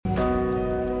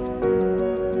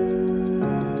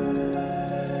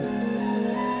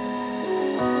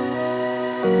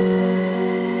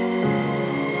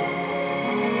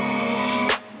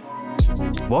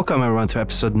Welcome everyone to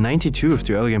episode 92 of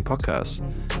the Early Game Podcast.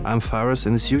 I'm Faris,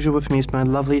 and as usual with me is my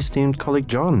lovely esteemed colleague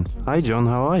John. Hi John,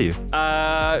 how are you?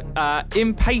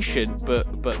 Impatient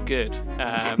but good.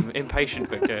 Impatient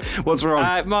but good. What's wrong?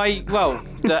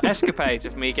 The escapades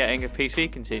of me getting a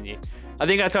PC continue. I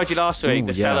think I told you last week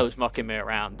the seller was mucking me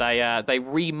around. They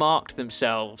remarked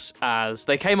themselves as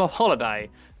they came off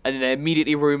holiday. And then they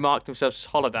immediately remarked themselves as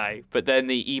holiday, but then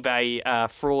the eBay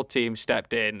fraud team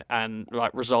stepped in and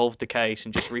resolved the case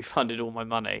and just refunded all my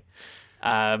money.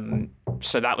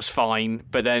 So that was fine.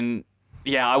 But then,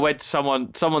 I went to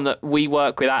someone that we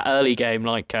work with at Early Game,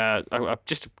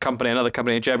 just another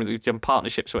company in Germany that we've done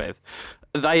partnerships with.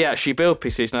 They actually build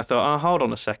PCs, and I thought, hold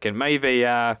on a second, maybe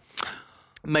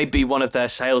one of their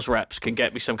sales reps can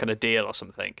get me some kind of deal or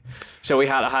something. So I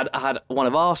had one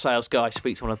of our sales guys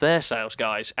speak to one of their sales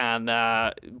guys and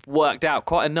worked out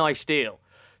quite a nice deal.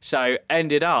 So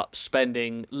ended up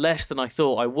spending less than I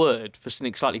thought I would for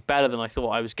something slightly better than I thought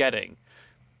I was getting.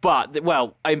 But,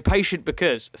 I'm patient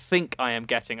because think I am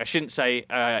getting. I shouldn't say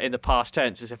in the past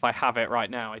tense as if I have it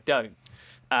right now. I don't.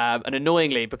 And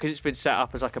annoyingly, because it's been set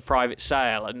up as like a private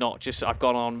sale and not just I've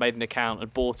gone on, made an account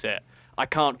and bought it, I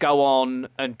can't go on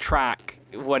and track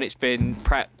when it's been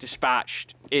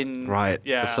dispatched in. Right.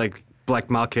 Yeah. It's like black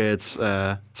markets. It's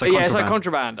like contraband. It's like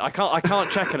contraband. I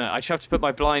can't check on it. I just have to put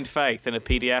my blind faith in a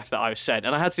PDF that I was sent,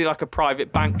 and I had to do like a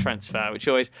private bank transfer, which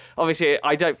obviously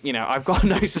I don't. I've got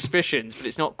no suspicions, but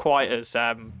it's not quite as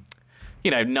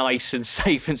nice and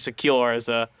safe and secure as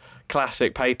a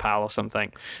classic PayPal or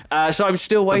something. So I'm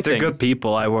still waiting. But they're good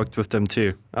people. I worked with them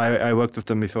too. I worked with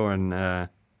them before, and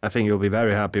I think you'll be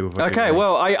very happy with what Okay,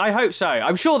 well, I hope so.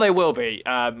 I'm sure they will be,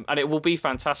 and it will be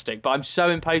fantastic. But I'm so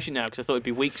impatient now because I thought it'd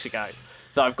be weeks ago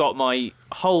that I've got my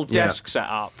whole desk set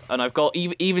up, and I've got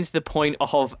even to the point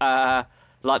of the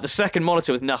second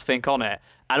monitor with nothing on it,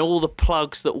 and all the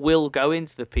plugs that will go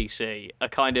into the PC are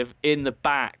kind of in the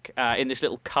back in this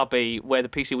little cubby where the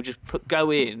PC will just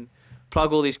go in,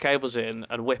 plug all these cables in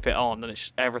and whip it on,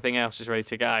 and everything else is ready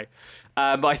to go.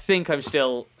 But I think I'm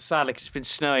still, sadly, because it's been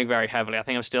snowing very heavily, I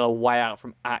think I'm still a way out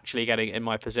from actually getting it in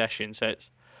my possession. So it's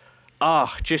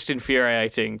just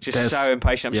infuriating, so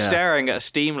impatient. I'm staring at a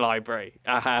Steam library,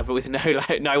 but with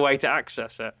no way to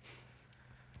access it.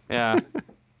 Yeah.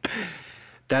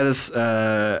 That is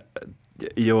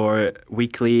your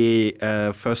weekly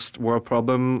first world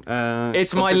problem.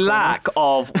 It's my lack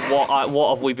of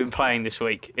what have we been playing this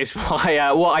week. It's what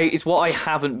I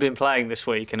haven't been playing this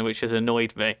week, and which has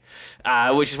annoyed me.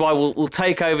 Which is why we'll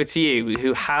take over to you,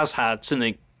 who has had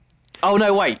something. Oh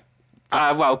no, wait.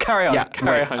 Carry on.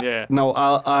 Carry on. Yeah. No,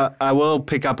 I will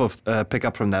pick up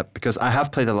from that because I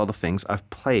have played a lot of things. I've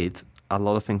played a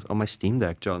lot of things on my Steam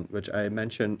Deck, John, which I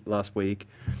mentioned last week.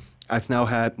 I've now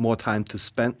had more time to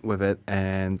spend with it,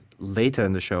 and later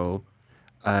in the show,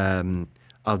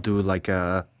 I'll do like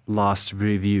a last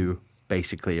review,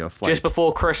 basically, of just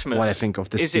before Christmas. What I think of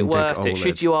this. Is it worth it?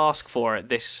 Should you ask for it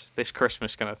this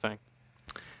Christmas kind of thing?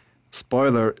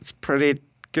 Spoiler: it's pretty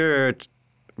good,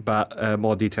 but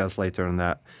more details later on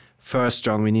that. First,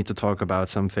 John, we need to talk about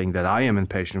something that I am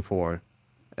impatient for,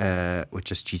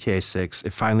 which is GTA 6.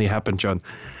 It finally happened, John.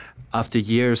 After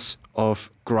years of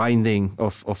grinding,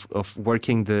 of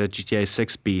working the GTA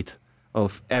 6 beat,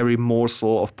 of every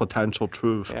morsel of potential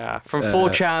truth. Yeah, from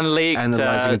 4chan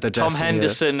leaked Tom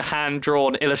Henderson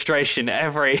hand-drawn illustration,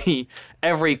 every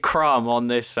crumb on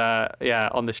this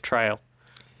trail.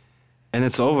 And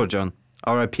it's over, John.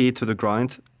 RIP to the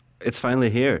grind. It's finally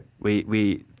here.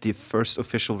 We the first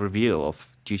official reveal of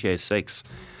GTA 6.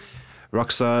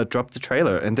 Rockstar dropped the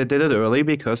trailer, and they did it early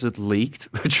because it leaked,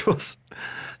 which was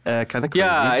kind of crazy.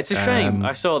 Yeah, it's a shame.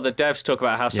 I saw the devs talk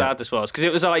about how sad this was, because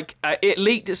it was like, it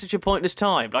leaked at such a pointless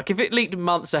time. Like, if it leaked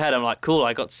months ahead, I'm like, cool,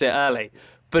 I got to see it early.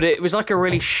 But it was like a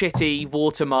really shitty,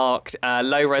 watermarked,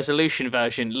 low-resolution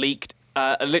version leaked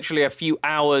literally a few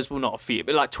hours, well, not a few,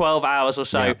 but like 12 hours or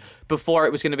so before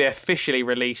it was going to be officially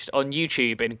released on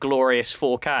YouTube in glorious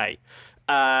 4K.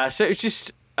 So it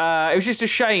was just a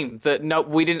shame that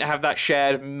we didn't have that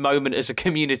shared moment as a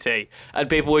community, and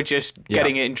people were just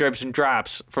getting it in dribs and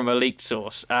drabs from a leaked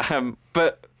source.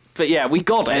 But yeah, we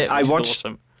got it. I watched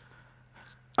awesome.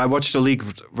 I watched the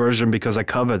leaked version because I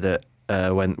covered it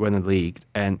when it leaked,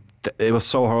 and it was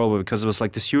so horrible because it was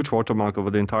like this huge watermark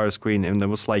over the entire screen, and it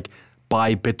was like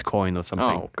buy Bitcoin or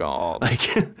something. Oh God!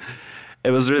 Like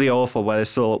it was really awful, but I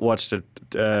still watched it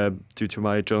due to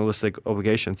my journalistic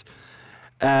obligations.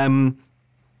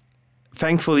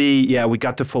 Thankfully, we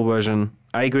got the full version.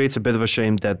 I agree it's a bit of a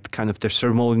shame that kind of the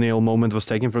ceremonial moment was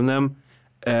taken from them.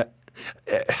 I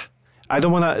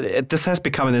don't want to... This has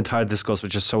become an entire discourse,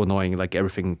 which is so annoying, like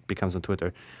everything becomes on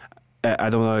Twitter. I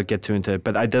don't want to get too into it,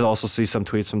 but I did also see some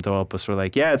tweets from developers who were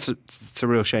like, yeah, it's a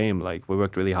real shame. Like, we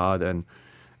worked really hard, and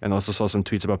also saw some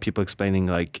tweets about people explaining,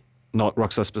 like, not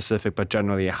Rockstar specific, but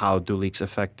generally how do leaks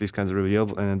affect these kinds of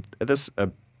reveals, and it is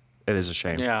a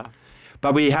shame. Yeah.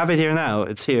 But we have it here now.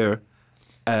 It's here.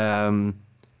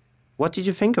 What did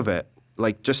you think of it?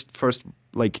 Like, just first,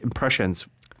 like, impressions.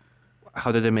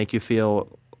 How did it make you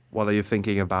feel? What are you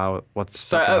thinking about? What's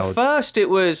So stuck at out? first it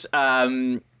was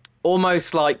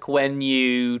almost like when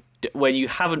you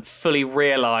haven't fully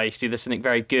realised either something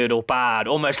very good or bad,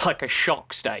 almost like a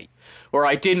shock state, where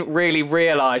I didn't really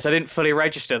realise, I didn't fully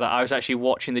register that I was actually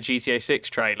watching the GTA 6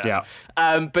 trailer. Yeah.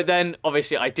 But then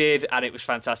obviously I did, and it was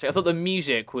fantastic. I thought the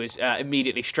music was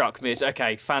immediately struck me as,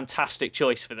 okay, fantastic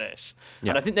choice for this. Yeah.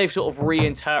 And I think they've sort of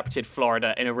reinterpreted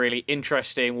Florida in a really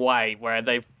interesting way, where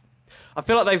I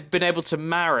feel like they've been able to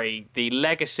marry the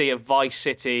legacy of Vice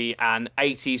City and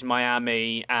 80s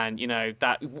Miami, and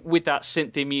that with that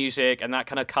synthy music and that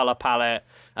kind of color palette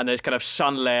and those kind of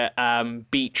sunlit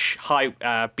beach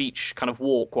kind of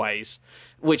walkways,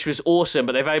 which was awesome.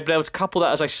 But they've been able to couple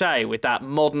that, as I say, with that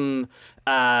modern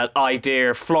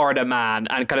idea of Florida man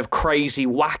and kind of crazy,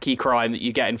 wacky crime that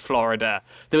you get in Florida.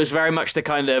 There was very much the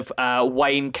kind of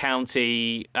Wayne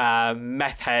County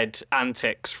meth head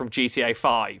antics from GTA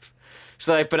 5.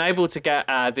 So they've been able to get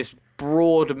this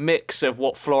broad mix of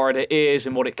what Florida is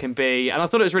and what it can be, and I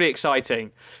thought it was really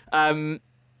exciting.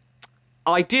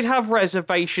 I did have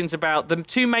reservations about the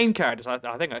two main characters. I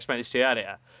think I explained this to you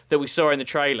earlier, that we saw in the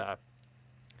trailer.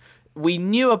 We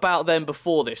knew about them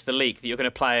before this, the leak, that you're going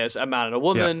to play as a man and a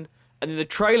woman. Yeah. And then the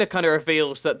trailer kind of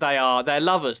reveals that they're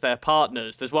lovers, they're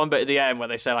partners. There's one bit at the end where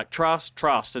they say, like,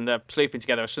 trust, and they're sleeping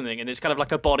together or something, and it's kind of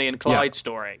like a Bonnie and Clyde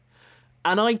story.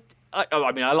 And I mean,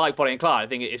 I like Bonnie and Clyde. I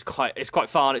think it's quite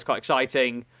fun, it's quite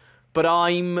exciting, but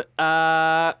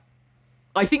I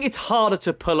think it's harder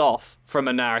to pull off from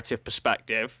a narrative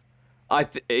perspective.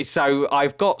 So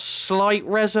I've got slight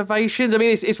reservations. I mean,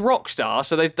 it's Rockstar,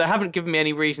 so they haven't given me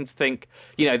any reason to think,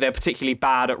 they're particularly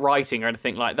bad at writing or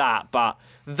anything like that. But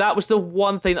that was the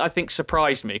one thing that I think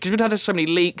surprised me, because we'd had so many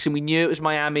leaks and we knew it was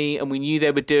Miami and we knew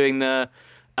they were doing the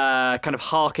kind of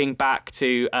harking back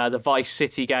to the Vice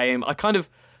City game. I kind of,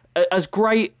 as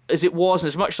great as it was and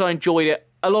as much as I enjoyed it,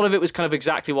 a lot of it was kind of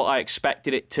exactly what I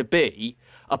expected it to be,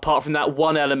 apart from that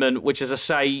one element, which, as I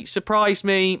say, surprised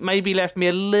me, maybe left me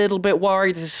a little bit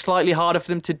worried. This is slightly harder for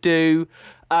them to do,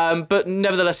 but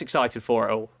nevertheless excited for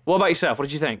it all. What about yourself? What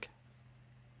did you think?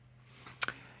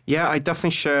 Yeah, I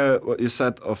definitely share what you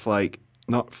said of, like,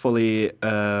 not fully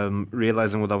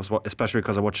realizing what I was, especially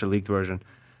because I watched the leaked version,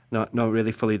 not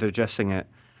really fully digesting it.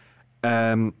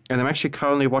 And I'm actually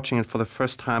currently watching it for the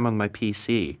first time on my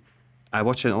PC. I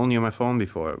watched it only on my phone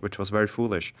before, which was very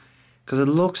foolish, because it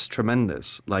looks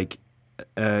tremendous. Like,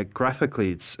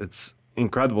 graphically, it's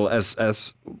incredible,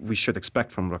 as we should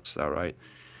expect from Rockstar, right?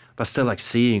 But still, like,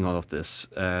 seeing all of this,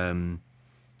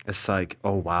 it's like,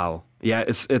 oh wow, yeah,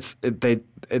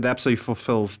 it absolutely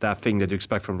fulfills that thing that you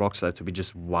expect from Rockstar, to be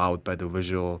just wowed by the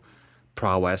visual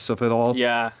prowess of it all.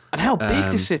 Yeah, and how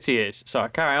big the city is. Sorry,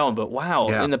 carry on, but wow,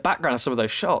 in the background of some of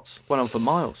those shots went on for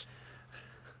miles.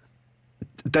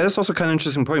 That is also kind of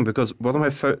interesting point, because one of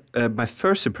my my very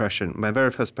first impression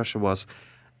was,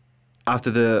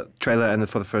 after the trailer ended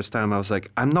for the first time, I was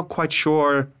like, I'm not quite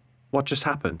sure what just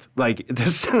happened. Like,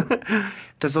 there's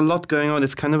a lot going on.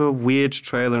 It's kind of a weird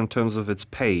trailer in terms of its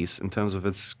pace, in terms of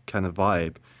its kind of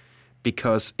vibe,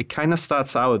 because it kind of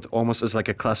starts out almost as like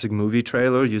a classic movie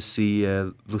trailer. You see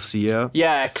Lucia.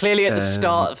 Yeah, clearly at the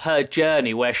start of her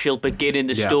journey, where she'll begin in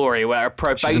the story, where a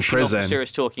probation officer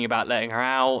is talking about letting her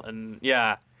out, and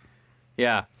yeah.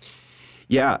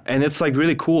 Yeah, and it's like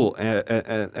really cool.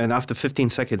 And after 15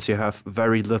 seconds, you have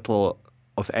very little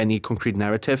of any concrete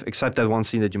narrative, except that one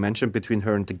scene that you mentioned between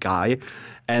her and the guy.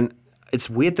 And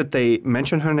it's weird that they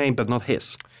mention her name, but not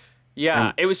his. Yeah,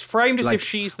 and it was framed as if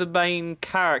she's the main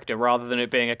character rather than it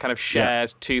being a kind of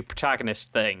shared two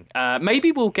protagonist thing.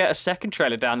 Maybe we'll get a second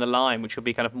trailer down the line, which will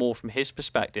be kind of more from his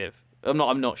perspective. I'm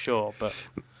not sure, but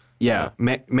yeah,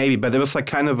 maybe. But it was like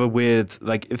kind of a weird,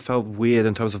 like, it felt weird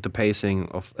in terms of the pacing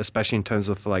of, especially in terms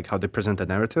of like how they present the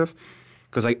narrative,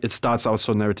 because like it starts out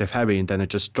so narrative heavy and then it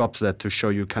just drops that to show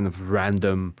you kind of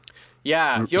random.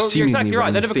 Yeah, you're exactly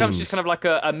right. Then it becomes things. just kind of like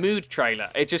a mood trailer.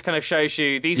 It just kind of shows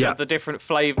you these are the different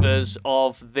flavors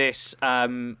of this.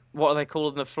 What are they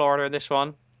called in the Florida in this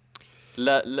one?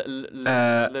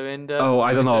 Luinda? Oh,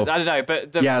 I don't know. I don't know,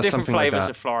 but the different flavors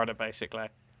of Florida, basically.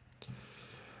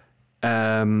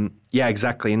 Yeah,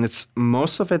 exactly. And it's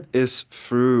most of it is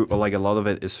through, or like a lot of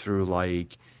it is through,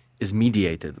 like, is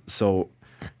mediated. So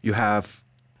you have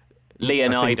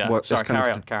Leonida. Sorry,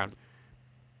 carry on.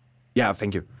 Yeah,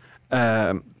 thank you.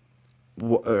 Um,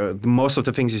 Most of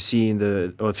the things you see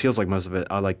or it feels like most of it,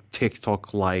 are like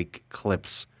TikTok-like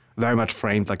clips, very much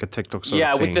framed like a TikTok sort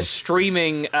Yeah, of thing. with the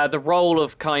streaming, the role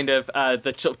of kind of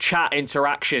the sort of chat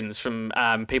interactions from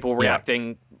people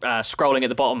reacting, scrolling at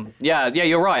the bottom. Yeah,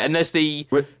 you're right. And there's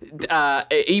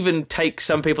it even takes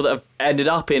some people that have ended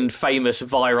up in famous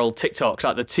viral TikToks,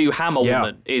 like the Two Hammer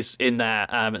woman is in there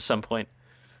at some point.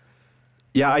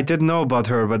 Yeah, I didn't know about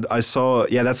her, but I saw.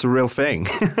 Yeah, that's a real thing.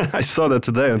 I saw that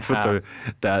today on Twitter.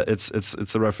 That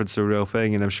it's a reference to a real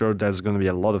thing, and I'm sure there's going to be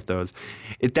a lot of those.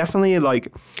 It definitely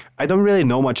like. I don't really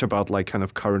know much about like kind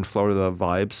of current Florida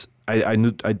vibes.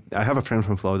 I have a friend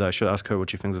from Florida. I should ask her what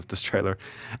she thinks of this trailer.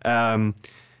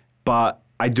 But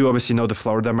I do obviously know the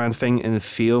Florida Man thing, and it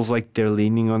feels like they're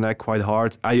leaning on that quite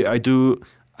hard. I do.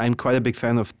 I'm quite a big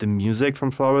fan of the music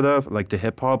from Florida, like the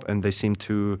hip hop, and they seem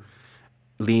to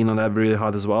lean on that really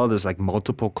hard as well. There's like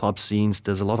multiple club scenes.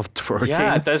 There's a lot of twerking.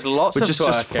 Yeah, there's lots of twerking. Which is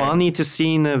just funny to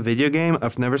see in a video game.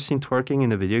 I've never seen twerking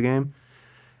in a video game,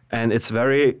 and it's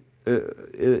very,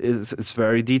 it's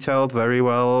very detailed, very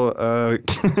well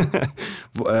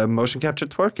motion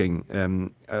captured twerking.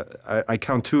 I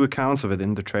count 2 accounts of it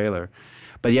in the trailer.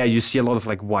 But yeah, you see a lot of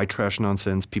like white trash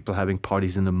nonsense, people having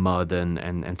parties in the mud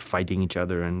and fighting each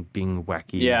other and being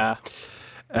wacky. Yeah.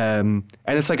 And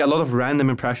it's like a lot of random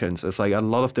impressions. It's like a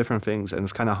lot of different things, and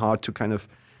it's kind of hard to kind of.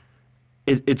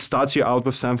 It starts you out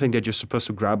with something that you're supposed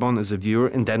to grab on as a viewer,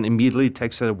 and then immediately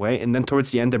takes it away. And then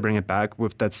towards the end, they bring it back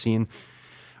with that scene,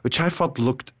 which I thought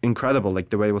looked incredible, like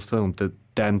the way it was filmed,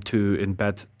 them two in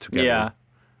bed together. Yeah.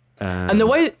 And the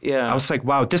way, I was like,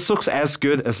 wow, this looks as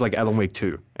good as like Alan Wake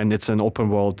 2, and it's an open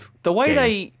world. The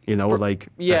way game,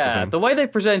 the way they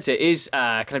present it is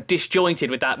kind of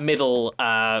disjointed with that middle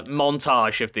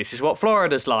montage of this is what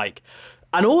Florida's like,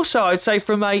 and also I'd say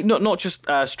from a not just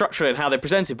structurally and how they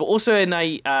present it, but also in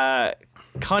a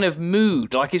kind of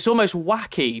mood, like it's almost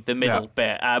wacky the middle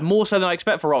bit, more so than I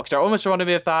expect for Rockstar. It almost reminded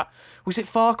me of that. Was it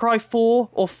Far Cry 4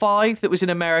 or 5 that was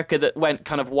in America that went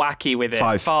kind of wacky with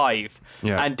it? 5.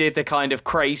 And did the kind of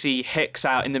crazy hicks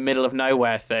out in the middle of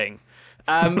nowhere thing.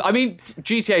 I mean,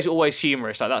 GTA is always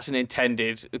humorous. Like that's an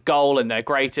intended goal, and they're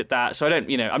great at that. So I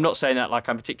don't, I'm not saying that like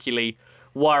I'm particularly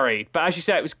worried. But as you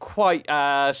say, it was quite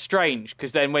strange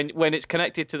because then when it's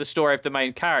connected to the story of the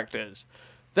main characters,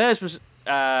 theirs was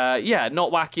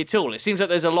not wacky at all. It seems like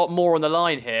there's a lot more on the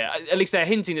line here. At least they're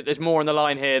hinting that there's more on the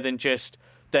line here than just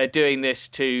they're doing this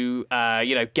to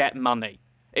get money.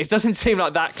 It doesn't seem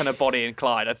like that kind of Bonnie and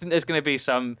Clyde. I think there's going to be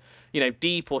some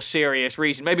deep or serious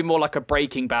reason, maybe more like a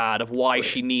Breaking Bad of why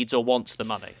she needs or wants the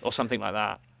money or something like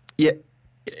that.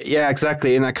 Yeah,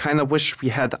 exactly. And I kind of wish we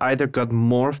had either got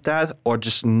more of that or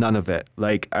just none of it.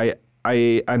 Like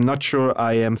I'm not sure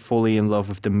I am fully in love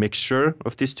with the mixture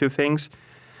of these two things.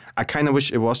 I kind of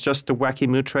wish it was just the wacky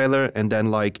mood trailer, and then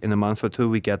like in a month or two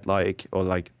we get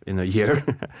or in a year,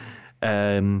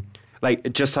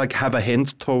 just have a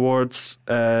hint towards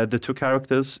the two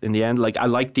characters in the end. Like I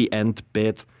like the end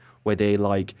bit where they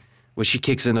where she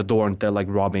kicks in a door and they're like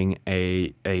robbing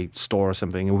a store or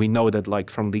something, and we know that like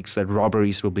from leaks that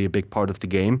robberies will be a big part of the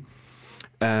game,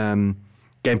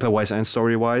 gameplay wise and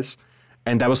story wise,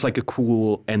 and that was like a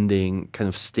cool ending kind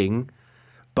of sting,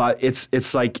 but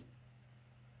it's like.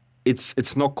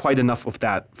 It's not quite enough of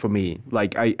that for me.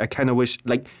 Like I kind of wish,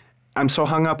 like I'm so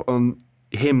hung up on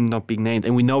him not being named,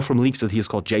 and we know from leaks that he is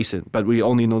called Jason, but we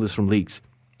only know this from leaks.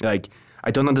 Like I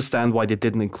don't understand why they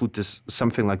didn't include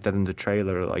something like that in the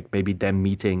trailer, like maybe them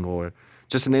meeting or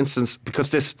just an instance,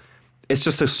 because it's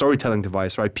just a storytelling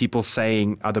device, right? People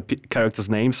saying other characters'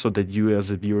 names so that you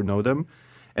as a viewer know them,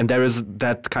 and there is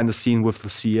that kind of scene with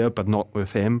Lucia, but not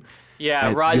with him.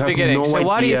 Yeah, right at the beginning. So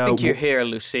why do you think you're here,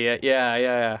 Lucia?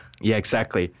 Yeah. Yeah,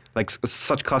 exactly. Like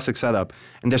such classic setup.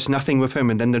 And there's nothing with him,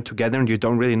 and then they're together, and you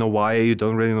don't really know why. You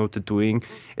don't really know what they're doing.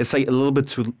 It's like a little bit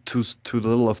too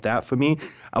little of that for me.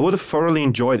 I would have thoroughly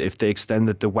enjoyed if they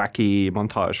extended the wacky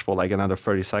montage for like another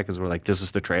 30 seconds, where like this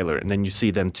is the trailer, and then you see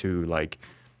them two like,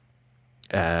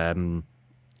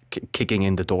 kicking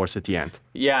in the doors at the end.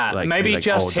 Yeah, maybe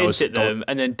just hint at them,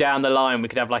 and then down the line we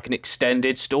could have like an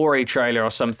extended story trailer or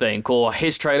something, or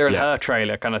his trailer and her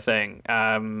trailer kind of thing.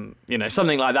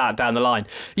 Something like that down the line.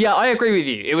 Yeah, I agree with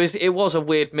you. It was a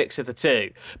weird mix of the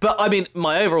two. But I mean,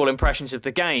 my overall impressions of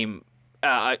the game,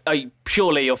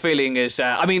 surely your feeling is,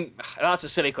 that's a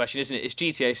silly question, isn't it? It's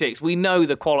GTA 6. We know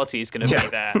the quality is going to be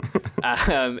there.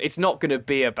 It's not going to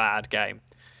be a bad game.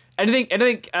 Anything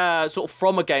sort of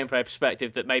from a gameplay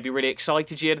perspective that maybe really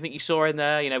excited you? Anything you saw in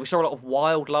there? We saw a lot of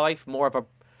wildlife, more of a,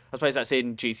 I suppose that's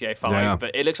in GTA 5,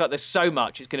 but it looks like there's so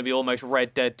much, it's going to be almost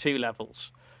Red Dead 2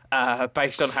 levels.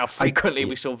 based on how frequently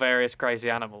we saw various crazy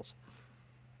animals.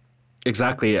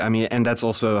 Exactly. I mean, and that's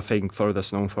also a thing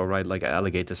Florida's known for, right? Like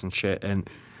alligators and shit. And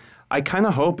I kind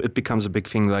of hope it becomes a big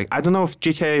thing. Like, I don't know if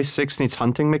GTA 6 needs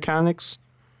hunting mechanics,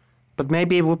 but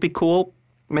maybe it would be cool.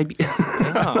 Maybe. Yeah.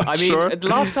 I mean, sure. the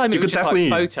last time You it was could just like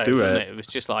definitely photos, do wasn't it. it? It was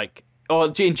just like, or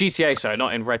in GTA, sorry,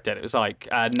 not in Red Dead. It was like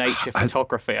nature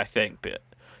photography, I think. But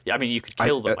yeah, I mean, you could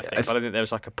kill them, I think. But I don't think there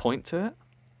was like a point to it.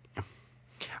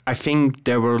 I think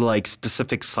there were like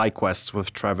specific side quests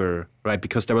with Trevor, right?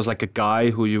 Because there was like a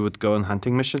guy who you would go on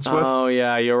hunting missions with. Oh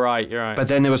yeah, you're right. But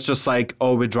then it was just like,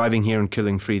 oh, we're driving here and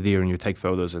killing 3 deer, and you take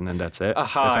photos, and then that's it.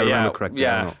 If I remember correctly.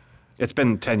 I don't know. It's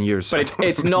been 10 years. But so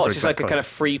it's not just like a kind of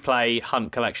free play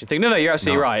hunt collection thing. No, you're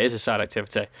absolutely right. It is a side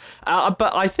activity.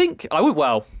 But I think I would.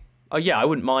 Well, I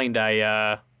wouldn't mind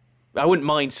I wouldn't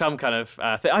mind some kind of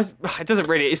thing. It doesn't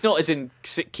really. It's not as in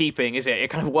keeping, is it? It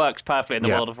kind of works perfectly in the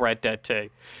world of Red Dead 2.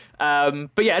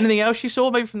 But yeah, anything else you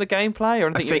saw maybe from the gameplay or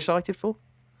anything you're excited for?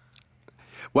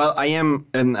 Well, I am,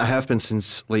 and I have been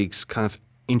since leaks, kind of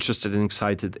interested and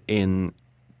excited in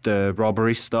the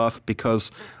robbery stuff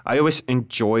because I always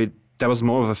enjoyed. That was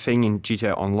more of a thing in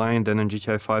GTA Online than in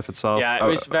GTA 5 itself. Yeah, it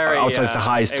was very outside of the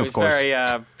heist, of course. It was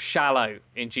very shallow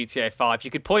in GTA 5. You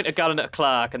could point a gun at a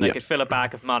clerk and they could fill a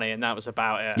bag of money, and that was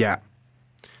about it. Yeah,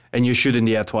 and you shoot in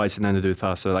the air twice and then they do it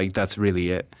faster. Like that's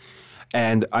really it.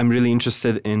 And I'm really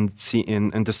interested in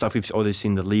the stuff we've already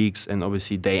seen in the leaks, and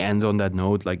obviously they end on that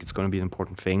note. Like it's going to be an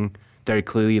important thing. Very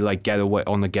clearly, like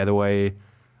getaway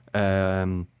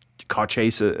car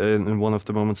chase in one of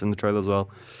the moments in the trailer as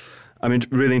well. I'm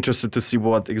really interested to see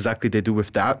what exactly they do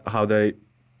with that, how they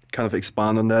kind of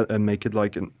expand on that and make it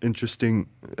like an interesting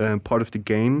part of the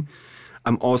game.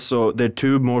 There are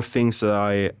 2 more things that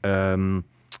I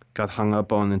got hung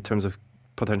up on in terms of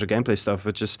potential gameplay stuff,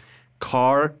 which is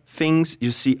car things.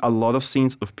 You see a lot of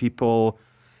scenes of people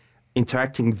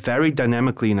interacting very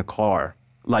dynamically in a car,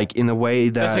 like in a way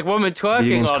that there's a woman twerking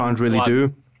video games on can't really one.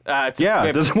 do.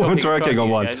 There's a woman twerking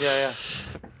on one. Yeah.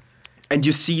 And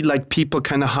you see like people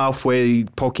kind of halfway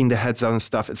poking their heads out and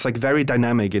stuff. It's like very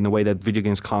dynamic in a way that video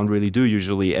games can't really do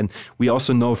usually. And we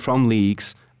also know from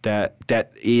leaks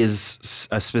that is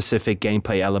a specific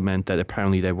gameplay element that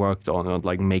apparently they worked on,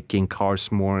 like making cars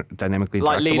more dynamically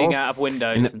like interactable. leaning out of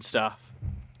windows and stuff.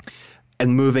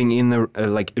 And moving in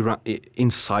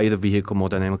inside a vehicle more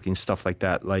dynamically and stuff like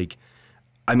that. Like,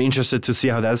 I'm interested to see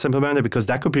how that's implemented because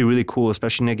that could be really cool,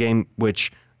 especially in a game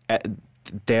which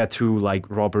there are 2 like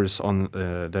robbers on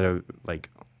that are like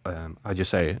how do you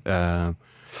say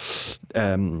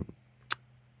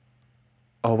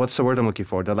what's the word I'm looking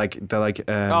for? They're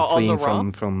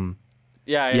fleeing from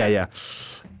yeah.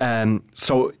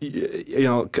 So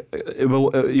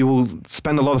you will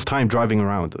spend a lot of time driving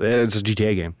around. It's a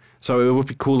GTA game, so it would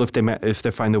be cool if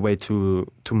they find a way to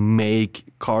make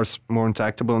cars more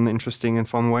interactable and interesting and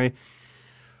fun way.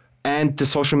 And the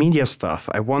social media stuff,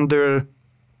 I wonder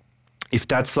if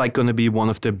that's like going to be one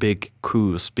of the big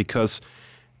coups, because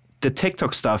the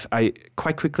TikTok stuff, I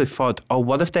quite quickly thought,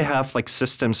 what if they have like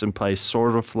systems in place,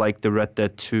 sort of like the Red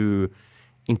Dead 2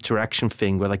 interaction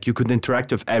thing, where like you could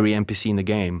interact with every NPC in the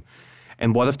game.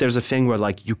 And what if there's a thing where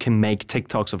like you can make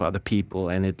TikToks of other people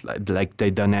and it like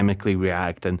they dynamically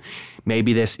react, and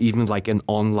maybe there's even like an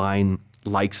online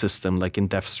like system like in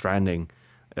Death Stranding,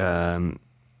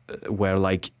 where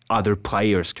like other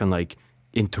players can like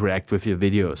interact with your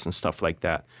videos and stuff like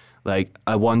that. Like,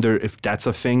 I wonder if that's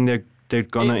a thing they're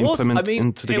gonna implement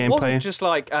into the gameplay. It wasn't just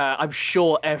like I'm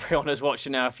sure everyone has watched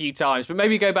it now a few times, but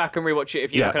maybe go back and rewatch it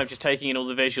if you're kind of just taking in all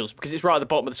the visuals, because it's right at the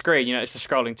bottom of the screen. You know, it's the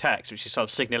scrolling text, which is sort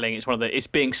of signaling it's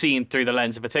being seen through the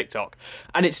lens of a TikTok,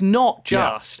 and it's not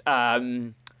just.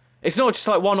 It's not just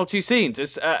like 1 or 2 scenes.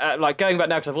 It's like going back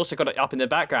now because I've also got it up in the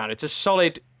background. It's a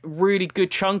solid, really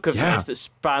good chunk of this that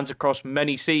spans across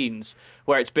many scenes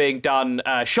where it's being done,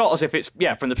 shot as if it's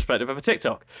from the perspective of a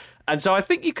TikTok. And so I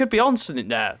think you could be on something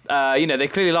there. They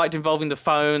clearly liked involving the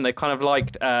phone. They kind of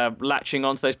liked latching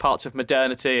onto those parts of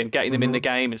modernity and getting them in the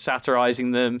game and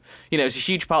satirizing them. It's a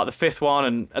huge part of the 5th one.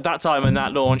 And at that time when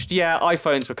that launched,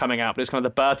 iPhones were coming out, but it's kind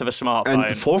of the birth of a smartphone. And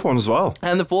the 4th one as well.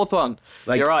 And the 4th one.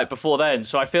 You're right, before then.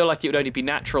 So I feel like it would only be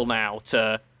natural now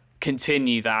to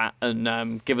continue that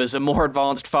and give us a more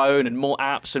advanced phone and more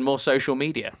apps and more social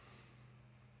media.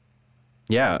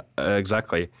 Yeah,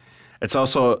 exactly. It's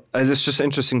also, as it's just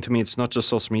interesting to me, it's not just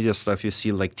social media stuff. You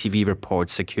see like TV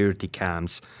reports, security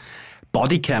cams,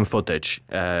 body cam footage,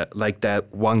 like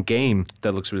that one game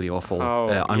that looks really awful,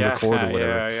 unrecorded or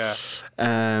whatever.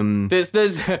 There's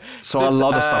a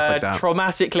lot of stuff like that.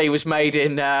 Traumatically was made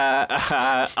in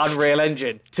Unreal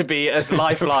Engine to be as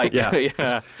lifelike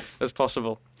as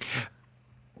possible.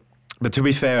 But to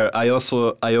be fair, I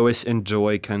always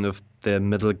enjoy kind of the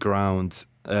middle ground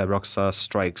Rockstar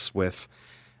strikes with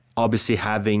obviously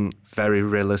having very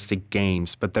realistic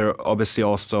games, but they're obviously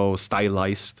also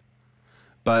stylized.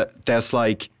 But there's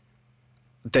like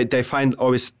they find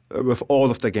always with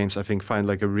all of the games, I think, find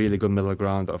like a really good middle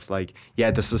ground of like, yeah,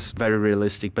 this is very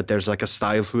realistic, but there's like a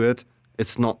style to it.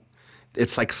 It's not,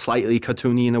 it's like slightly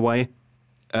cartoony in a way.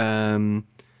 And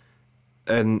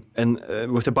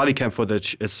with the body cam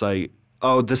footage, it's like,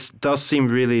 oh, this does seem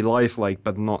really lifelike,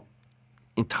 but not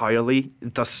entirely.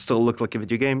 It does still look like a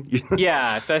video game.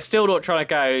 Yeah, they're still not trying to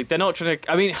go. They're not trying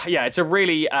to. I mean, yeah, it's a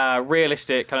really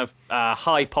realistic, kind of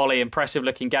high poly, impressive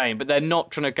looking game, but they're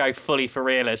not trying to go fully for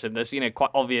realism. There's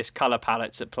quite obvious color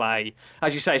palettes at play,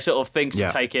 as you say, sort of things to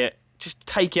take it. Just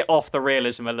take it off the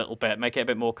realism a little bit, make it a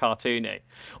bit more cartoony.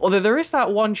 Although there is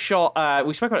that one shot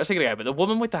we spoke about it a second ago, but the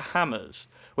woman with the hammers,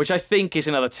 which I think is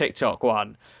another TikTok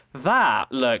one,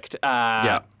 that looked.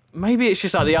 Maybe it's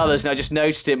just like the others, and I just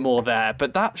noticed it more there.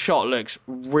 But that shot looks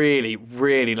really,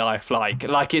 really lifelike,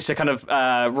 like it's a kind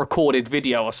of recorded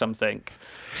video or something.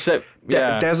 So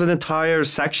yeah, there's an entire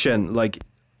section, like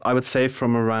I would say,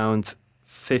 from around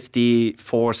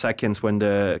 54 seconds when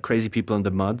the crazy people in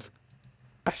the mud.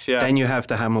 Yeah. Then you have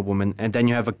the hammer woman, and then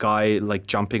you have a guy like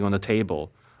jumping on a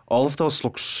table. All of those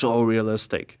look so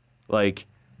realistic, like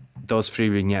those 3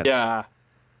 vignettes. Yeah.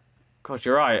 God,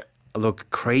 you're right. Look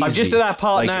crazy. I'm just at that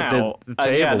part like now. The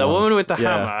one. woman with the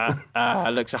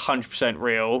hammer looks 100%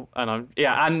 real, and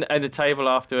and the table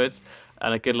afterwards,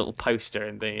 and a good little poster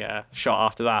in the shot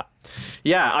after that.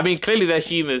 Yeah, I mean, clearly their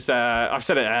humour's. I've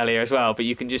said it earlier as well, but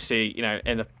you can just see,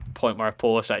 in the point where I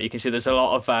paused that, you can see there's a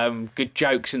lot of good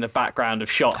jokes in the background of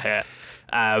shot here.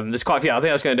 There's quite a few. I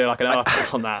think I was going to do like an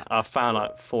article on that. I found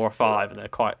like 4 or 5, and they're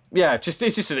quite. Yeah, it's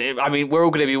just. I mean, we're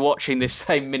all going to be watching this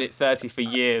same minute 30 for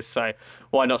years, so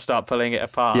why not start pulling it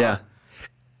apart? Yeah,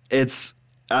 it's.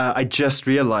 I just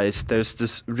realized there's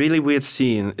this really weird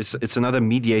scene. It's another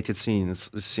mediated scene.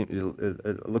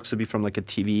 It looks to be from like a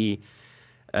TV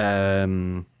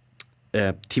thing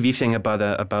about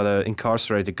a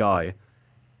incarcerated guy.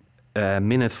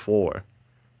 Minute 4.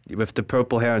 With the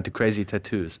purple hair and the crazy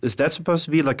tattoos. Is that supposed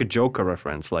to be like a Joker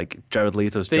reference, like Jared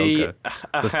Leto's Joker?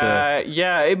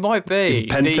 Yeah, it might be.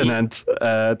 Penitent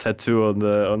tattoo on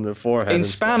the forehead. In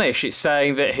Spanish, it's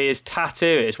saying that his tattoo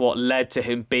is what led to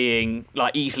him being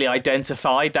like easily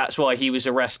identified. That's why he was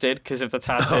arrested, because of the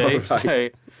tattoo. Oh, right. So,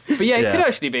 but yeah, it could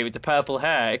actually be with the purple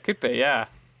hair. It could be, yeah.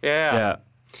 Yeah,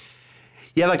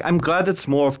 like I'm glad it's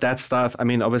more of that stuff. I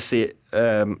mean, obviously,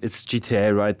 it's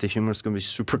GTA, right? The humor's gonna be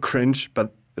super cringe,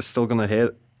 but it's still gonna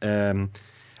hit. I'm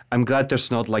glad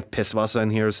there's not like Pisswasser in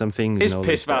here or something. It's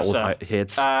Pisswasser. Like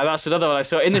hits. That's another one I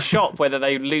saw in the shop. Whether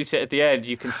they loot it at the end,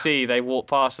 you can see they walk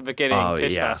past the beginning. Oh,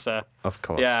 Pisswasser. Yeah, of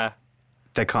course. Yeah.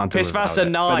 They can't do Pisswasser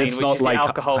 9, which is like the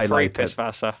alcohol-free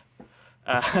highlighted.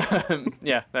 Pisswasser.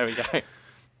 Yeah, there we go.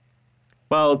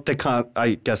 Well, they can't.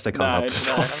 I guess they can't help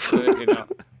themselves. Absolutely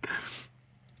not.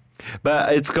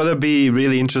 But it's gonna be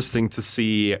really interesting to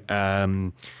see,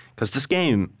 because this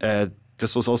game,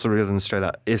 this was also revealed in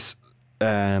Australia, is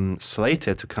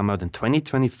slated to come out in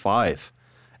 2025.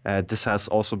 This has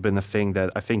also been a thing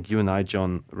that I think you and I,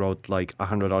 John, wrote like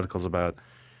 100 articles about,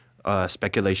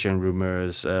 speculation,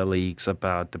 rumors, leaks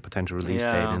about the potential release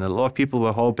date, and a lot of people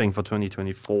were hoping for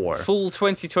 2024. Full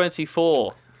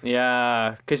 2024.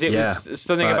 Yeah, because it was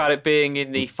something about it being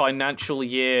in the financial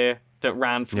year that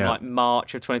ran from like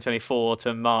March of 2024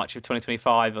 to March of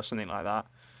 2025 or something like that.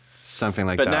 Something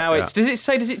like that. But now it just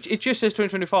says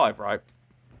 2025, right?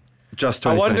 Just 2025.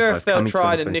 I wonder if they'll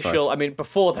try an initial. I mean,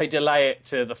 before they delay it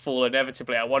to the fall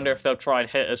inevitably, I wonder if they'll try and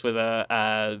hit us with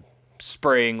a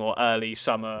spring or early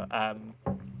summer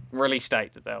release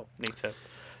date that they'll need to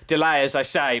delay, as I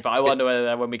say. But I wonder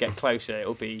whether when we get closer, it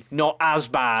will be not as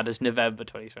bad as November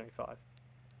 2025.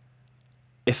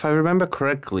 If I remember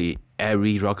correctly,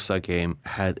 every Rockstar game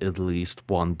had at least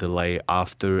one delay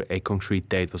after a concrete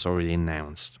date was already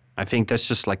announced. I think that's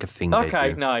just like a thing.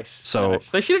 Okay, nice. So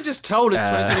nice. They should have just told us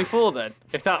 2024 then,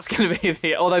 if that's going to be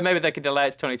the. Although maybe they could delay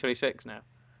it to 2026 now.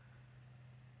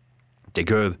 They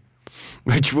could,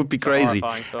 which would be crazy.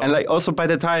 And like also by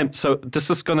the time, so this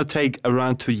is gonna take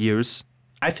around 2 years.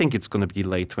 I think it's gonna be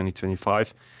late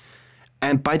 2025,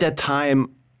 and by that time,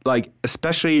 like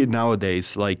especially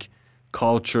nowadays, like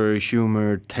culture,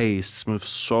 humor, tastes move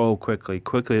so quickly,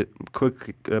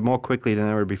 more quickly than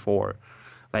ever before.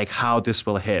 Like how this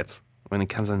will hit when it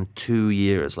comes in 2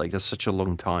 years, like that's such a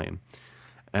long time.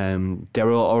 There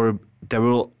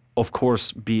will of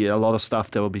course be a lot of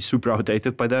stuff that will be super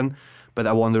outdated by then, but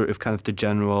I wonder if kind of the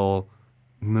general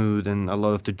mood and a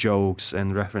lot of the jokes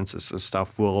and references and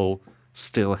stuff will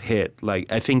still hit.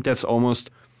 Like, I think that's almost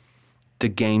the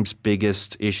game's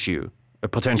biggest issue, a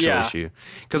potential issue.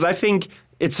 Because I think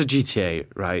it's a GTA,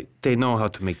 right? They know how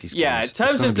to make these Yeah, games. in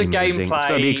terms of the gameplay, it's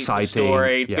gonna be the exciting.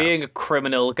 story, Yeah. being a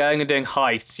criminal, going and doing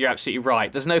heists, you're absolutely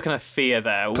right. There's no kind of fear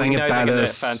there. Playing We know a they're going to do it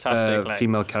badass fantastically.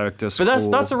 female character.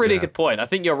 But that's a really good point. I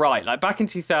think you're right. Like back in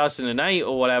 2008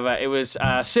 or whatever, it was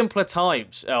simpler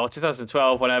times, or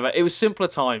 2012, whatever. It was simpler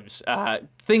times.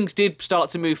 Things did start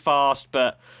to move fast,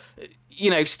 but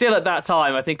still at that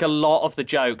time, I think a lot of the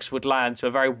jokes would land to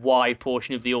a very wide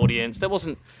portion of the audience. There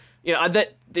wasn't,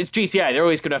 it's GTA. They're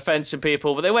always going to offend some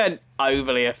people, but they weren't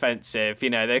overly offensive.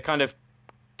 They kind of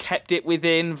kept it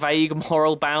within vague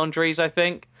moral boundaries, I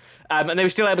think. And they were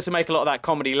still able to make a lot of that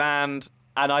comedy land.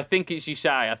 And I think, as you say,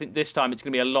 I think this time it's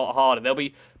going to be a lot harder. There'll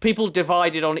be people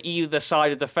divided on either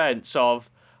side of the fence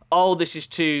of, oh, this is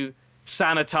too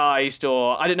sanitized,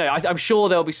 or I don't know. I'm sure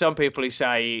there'll be some people who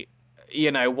say,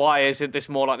 why isn't this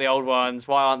more like the old ones?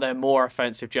 Why aren't there more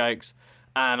offensive jokes?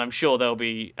 And I'm sure there'll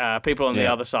be people on the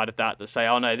other side of that say,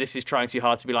 oh no, this is trying too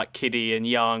hard to be like kiddie and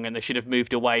young, and they should have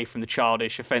moved away from the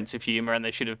childish, offensive humour, and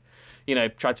they should have,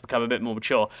 tried to become a bit more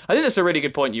mature. I think that's a really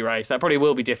good point you raised. That probably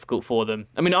will be difficult for them.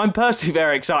 I mean, I'm personally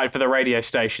very excited for the radio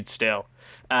station still.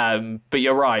 But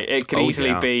you're right, it could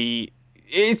easily be...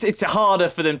 It's harder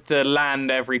for them to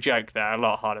land every joke there, a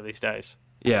lot harder these days.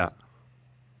 Yeah.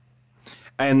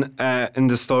 And in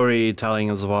the storytelling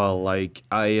as well, like,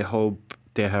 I hope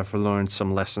they have learned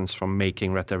some lessons from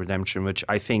making Red Dead Redemption, which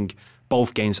I think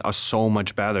both games are so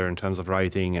much better in terms of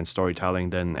writing and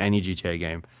storytelling than any GTA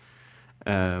game.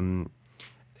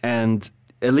 And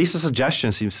at least the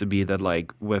suggestion seems to be that,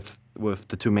 like, with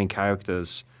the two main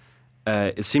characters,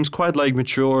 it seems quite like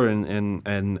mature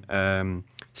and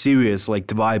serious, like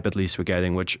the vibe at least we're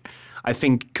getting, which I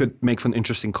think could make for an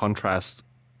interesting contrast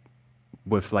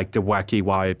with like the wacky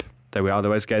vibe that we're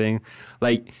otherwise getting.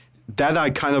 Like that I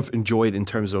kind of enjoyed in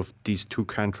terms of these two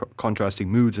contrasting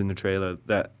moods in the trailer,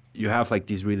 that you have like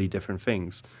these really different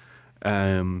things.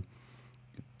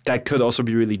 That could also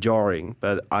be really jarring,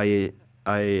 but I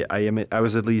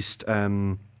was at least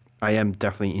I am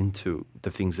definitely into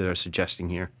the things that are suggesting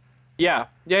here. Yeah,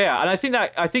 and I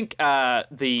think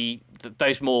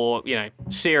those more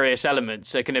serious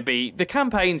elements are going to be, the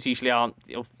campaigns usually aren't,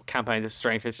 campaigns are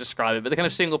strange to describe it, but the kind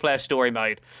of single player story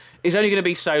mode is only going to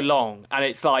be so long, and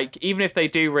it's like even if they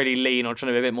do really lean on trying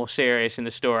to be a bit more serious in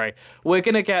the story, we're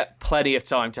going to get plenty of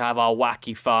time to have our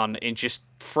wacky fun in just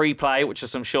free play, which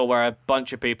is I'm sure where a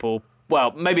bunch of people.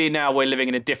 Well, maybe now we're living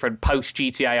in a different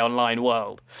post-GTA Online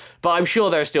world, but I'm sure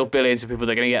there are still billions of people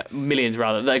that are going to get, millions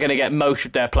rather, that are going to get most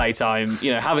of their playtime,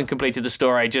 having completed the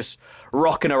story, just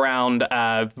rocking around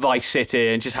Vice City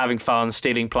and just having fun,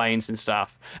 stealing planes and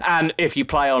stuff. And if you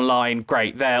play online,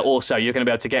 great, there also you're going to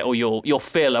be able to get all your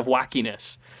fill of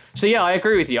wackiness. So yeah, I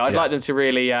agree with you. I'd like them to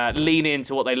really lean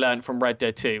into what they learned from Red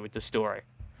Dead 2 with the story.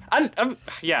 And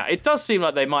it does seem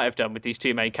like they might have done with these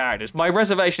two main characters. My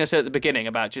reservation I said at the beginning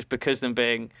about just because them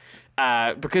being,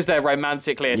 because they're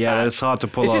romantically attached. Yeah, it's hard to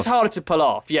pull off. It's just harder to pull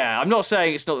off. Yeah, I'm not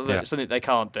saying it's not something they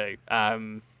can't do.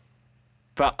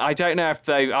 But I don't know if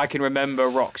I can remember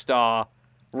Rockstar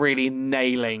really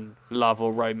nailing love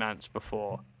or romance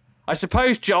before. I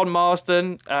suppose John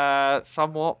Marsden,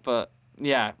 somewhat, but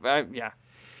yeah.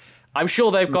 I'm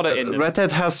sure they've got it in them.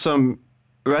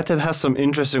 Red Dead has some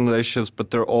interesting relationships,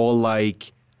 but they're all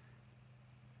like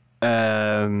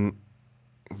very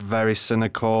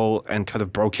cynical and kind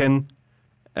of broken,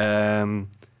 which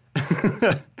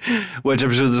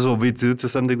I'm sure this will be too to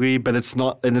some degree. But it's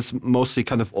not, and it's mostly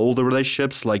kind of older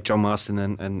relationships, like John Marston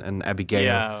and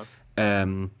Abigail.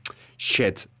 Yeah.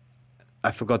 I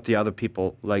forgot the other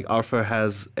people. Like Arthur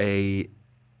has a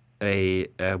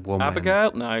woman.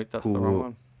 Abigail? No, that's the wrong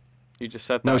one. You just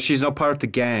said that. No, she's not part of the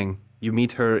gang. You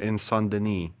meet her in Saint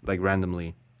Denis, like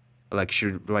randomly. Like she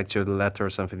writes you a letter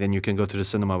or something, then you can go to the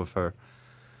cinema with her.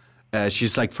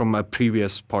 She's like from a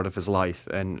previous part of his life,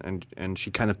 and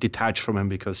she kind of detached from him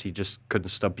because he just couldn't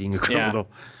stop being a criminal.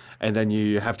 Yeah. And then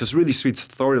you have this really sweet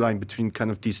storyline between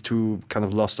kind of these two kind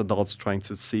of lost adults trying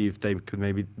to see if they could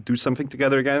maybe do something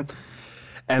together again.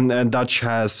 And Dutch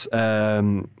has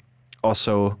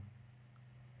also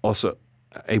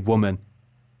a woman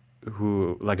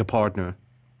who, like a partner,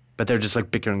 but they're just like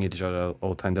bickering at each other all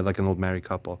the time. They're like an old married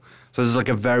couple. So this is like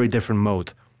a very different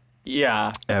mode.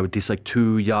 Yeah. With these like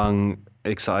two young,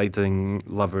 exciting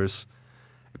lovers.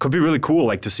 It could be really cool,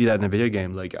 like to see that in a video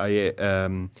game. Like I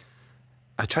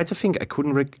tried to think, I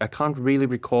can't really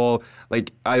recall.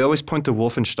 Like I always point to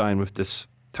Wolfenstein with this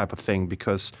type of thing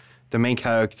because the main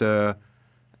character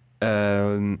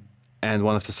and and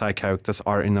one of the side characters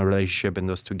are in a relationship in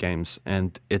those two games,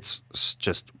 and it's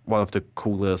just one of the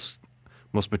coolest,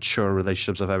 most mature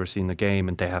relationships I've ever seen in a game.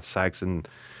 And they have sex and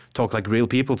talk like real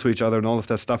people to each other and all of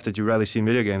that stuff that you rarely see in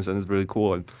video games, and it's really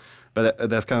cool. But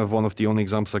that's kind of one of the only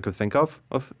examples I could think of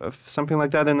something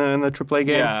like that in a AAA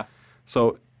game. Yeah.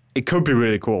 So it could be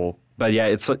really cool. But yeah,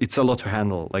 it's a lot to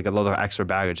handle, like a lot of extra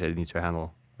baggage that you need to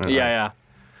handle. Yeah.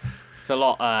 It's a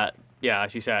lot. Yeah,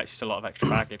 as you say, it's just a lot of extra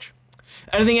baggage.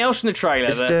 Anything else in the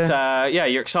trailer that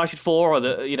you're excited for, or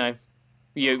that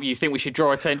you think we should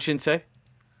draw attention to?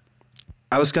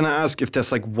 I was gonna ask if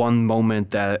there's like one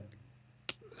moment that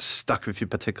stuck with you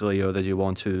particularly, or that you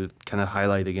want to kind of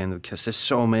highlight again, because there's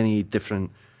so many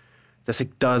different. There's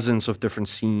like dozens of different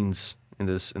scenes in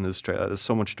this trailer. There's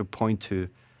so much to point to.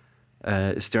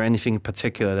 Is there anything in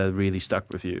particular that really stuck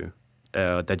with you?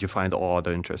 That you find odd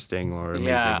or interesting or amazing?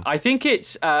 Yeah, I think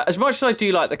it's as much as I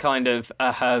do like the kind of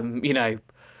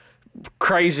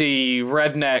crazy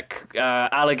redneck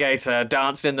alligator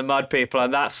dancing in the mud people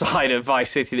and that side of Vice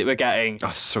City that we're getting.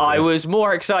 Oh, so I good. was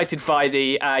more excited by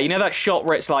the that shot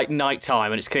where it's like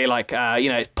nighttime and it's clearly like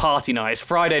it's party night, it's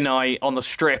Friday night on the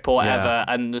strip or whatever,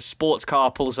 and the sports car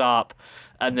pulls up.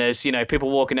 And there's, people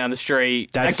walking down the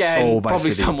street. That's Again, so Vice probably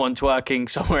City. someone twerking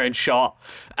somewhere in shot.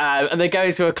 And they go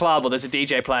into a club or there's a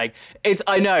DJ playing.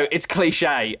 I know, it's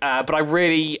cliche, but I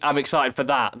really am excited for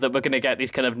that we're going to get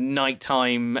these kind of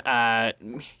nighttime,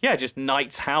 just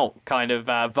nights out kind of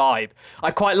vibe. I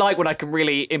quite like when I can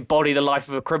really embody the life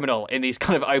of a criminal in these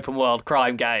kind of open world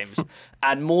crime games.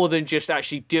 And more than just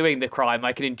actually doing the crime,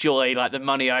 I can enjoy like the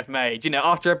money I've made.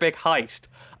 After a big heist,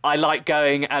 I like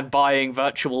going and buying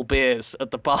virtual beers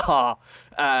at the bar,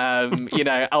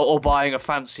 or buying a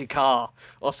fancy car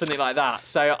or something like that.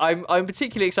 So I'm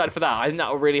particularly excited for that. I think that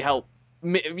will really help.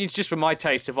 It's just for my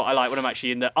taste of what I like when I'm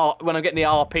actually when I'm getting the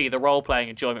RP, the role playing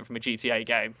enjoyment from a GTA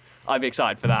game. I'm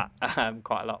excited for that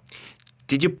quite a lot.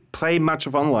 Did you play much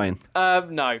of online?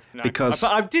 No. Because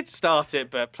I did start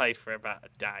it, but played for about a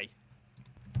day.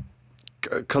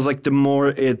 Because like the more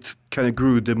it kind of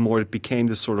grew, the more it became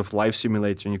this sort of life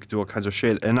simulator, and you could do all kinds of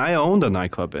shit. And I owned a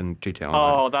nightclub in GTA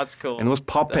Online. Oh, that's cool. And it was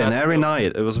popping every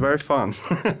night. It was very fun.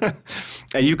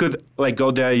 And you could like go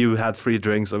there. You had free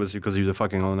drinks, obviously, because you're the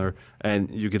fucking owner, and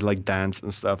you could like dance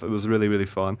and stuff. It was really, really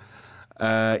fun.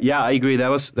 I agree. That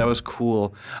was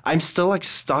cool. I'm still like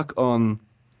stuck on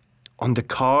the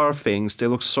car things. They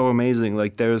look so amazing.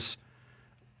 Like there's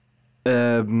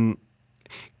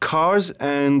cars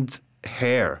and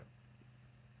hair,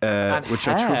 which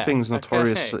are two things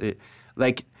notoriously. Okay.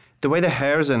 Like the way the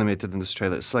hair is animated in this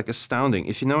trailer, it's like astounding.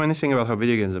 If you know anything about how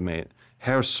video games are made,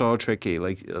 hair is so tricky.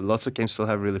 Like lots of games still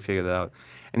haven't really figured it out.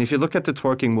 And if you look at the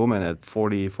twerking woman at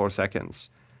 44 seconds,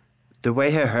 the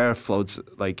way her hair floats,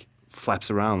 like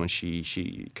flaps around when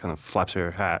she kind of flaps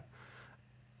her hat,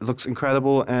 it looks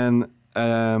incredible. And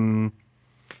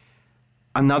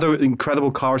another incredible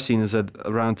car scene is at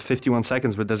around 51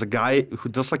 seconds, where there's a guy who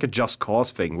does like a Just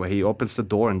Cause thing where he opens the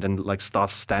door and then like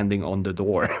starts standing on the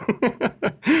door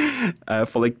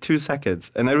for like 2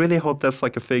 seconds. And I really hope that's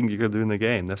like a thing you can do in the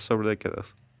game. That's so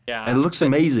ridiculous. Yeah. And it looks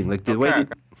amazing. Like the way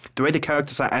the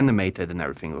characters are animated and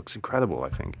everything looks incredible, I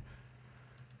think.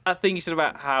 That thing you said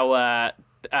about how I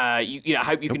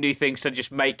hope you can do things to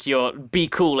just be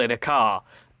cool in a car.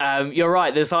 You're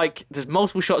right. There's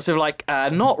multiple shots of like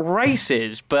not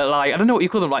races, but like I don't know what you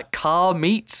call them, like car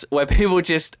meets, where people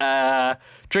just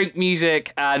drink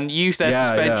music and use their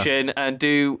suspension and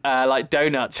do like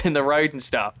donuts in the road and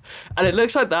stuff. And it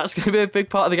looks like that's going to be a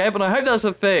big part of the game. And I hope that's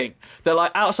a thing that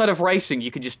like outside of racing, you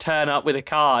can just turn up with a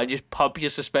car and just pump your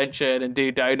suspension and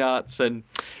do donuts and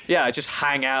just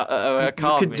hang out at a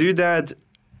car. You could do that.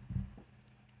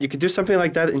 You could do something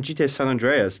like that in GTA San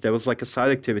Andreas. There was like a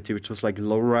side activity which was like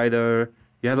lowrider.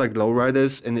 You had like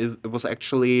lowriders, and it was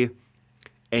actually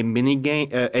a mini game,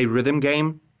 a rhythm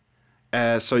game.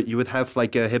 So you would have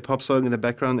like a hip hop song in the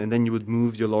background, and then you would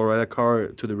move your lowrider car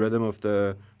to the rhythm of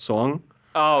the song.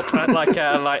 Oh, okay.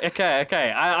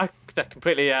 I that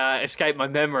completely escaped my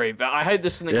memory, but I hope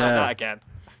there's something like that again.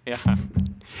 Yeah.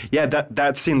 Yeah,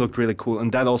 that scene looked really cool,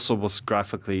 and that also was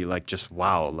graphically like just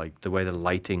wow, like the way the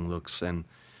lighting looks and.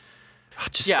 I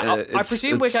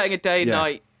presume we're getting a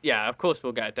day-night. Yeah, of course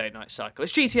we'll get a day-night cycle.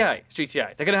 It's GTA.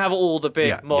 They're going to have all the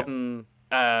big modern,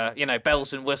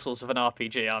 bells and whistles of an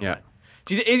RPG, aren't they?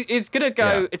 It's going to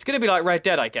go. It's going to be like Red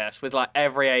Dead, I guess, with like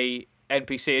every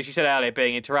NPC, as you said earlier,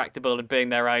 being interactable and being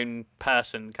their own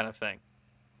person, kind of thing.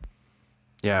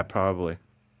 Yeah, probably.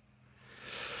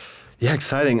 Yeah,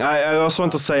 exciting. I also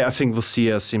want to say I think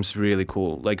Lucia seems really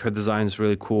cool. Like her design is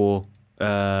really cool. It's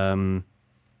gonna go. It's gonna be like Red Dead, I guess, with like every NPC, as you said earlier, being interactable and being their own person, kind of thing. Yeah, probably. Yeah, exciting. I also want to say I think Lucia seems really cool. Like her design is really cool. Like her design is really cool. It's gonna be like Red Dead, I guess, with like every NPC, as you said earlier, being interactable and being their own person, kind of thing. Yeah, probably. Yeah, exciting. I also want to say I think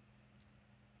Lucia seems really cool.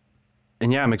 Like her design is really cool.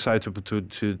 And yeah, I'm excited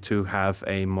to have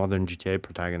a modern GTA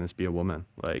protagonist be a woman.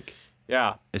 Like,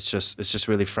 Yeah. it's just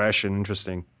really fresh and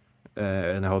interesting,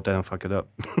 and I hope they don't fuck it up.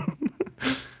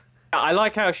 I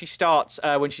like how she starts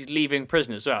when she's leaving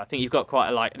prison as well. I think you've got quite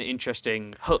an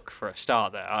interesting hook for a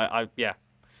start there. Yeah,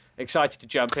 excited to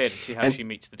jump in and see how she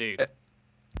meets the dude.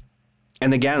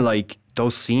 And again, like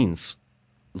those scenes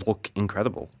look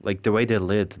incredible. Like the way they're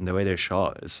lit and the way they're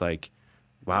shot, it's like,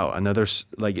 wow,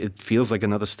 like it feels like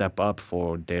another step up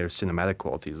for their cinematic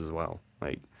qualities as well.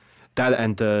 Like that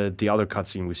and the other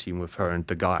cutscene we've seen with her and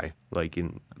the guy. I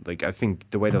think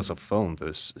the way those are filmed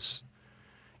is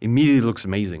immediately looks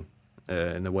amazing.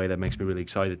 In a way that makes me really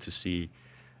excited to see.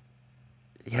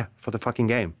 Yeah, for the fucking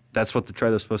game. That's what the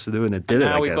trailer's supposed to do, and it did it.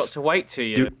 Now I we've guess. got to wait 2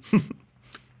 years.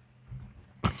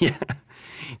 Yeah.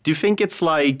 Do you think it's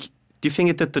like? Do you think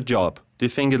it did the job? Do you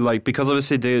think it like because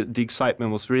obviously the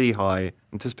excitement was really high,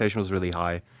 anticipation was really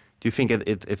high. Do you think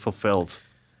it fulfilled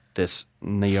this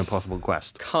near impossible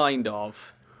quest? Kind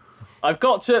of. I've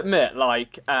got to admit,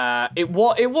 it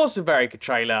was a very good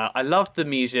trailer. I loved the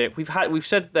music. We've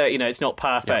said that it's not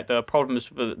perfect. Yeah. There were problems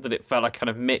that it felt like a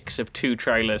kind of mix of two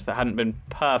trailers that hadn't been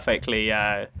perfectly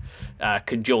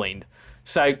conjoined.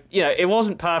 So it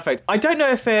wasn't perfect. I don't know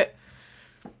if it.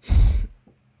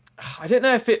 I don't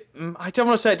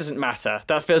want to say it doesn't matter.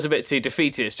 That feels a bit too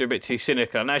defeatist or a bit too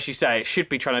cynical. And as you say, it should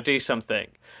be trying to do something.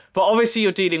 But obviously,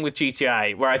 you're dealing with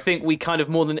GTA, where I think we kind of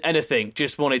more than anything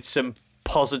just wanted some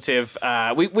positive.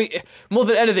 We more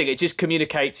than anything, it just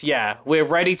communicates. Yeah, we're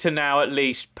ready to now at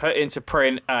least put into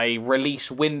print a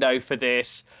release window for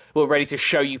this. We're ready to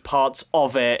show you parts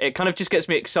of it. It kind of just gets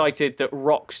me excited that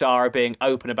Rockstar are being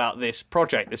open about this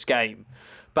project, this game.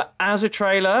 But as a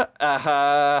trailer,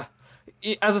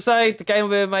 as I say, the game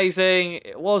will be amazing.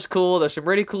 It was cool. There's some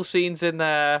really cool scenes in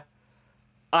there.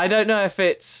 I don't know if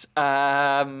it's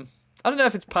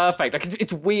perfect. Like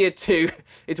it's weird to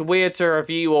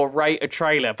review or rate a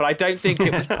trailer, but I don't think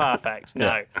it was perfect.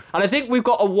 No, and I think we've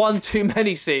got a one too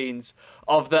many scenes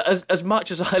of the as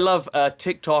much as I love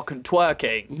TikTok and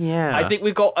twerking. Yeah, I think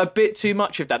we've got a bit too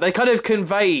much of that. They kind of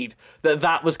conveyed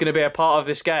that was going to be a part of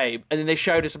this game, and then they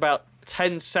showed us about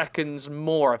 10 seconds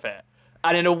more of it.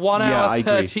 And in a 1 hour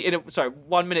 30,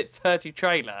 1 minute 30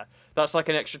 trailer, that's like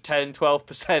an extra 10,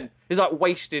 12%. It's like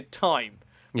wasted time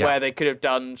where they could have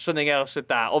done something else with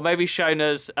that. Or maybe shown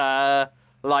us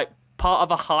like part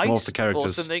of a heist more of the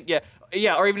characters. or something.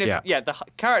 Yeah, or even if the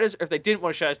characters, if they didn't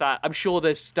want to show us that, I'm sure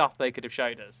there's stuff they could have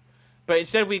showed us. But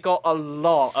instead we got a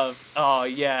lot of,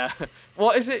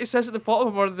 what is it? It says at the bottom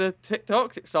of one of the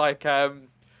TikToks, it's like,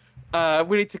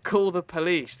 we need to call the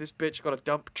police. This bitch got a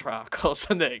dump truck or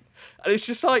something. And it's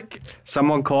just like...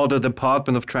 Someone called the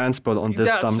Department of Transport on this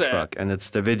dump truck, and it's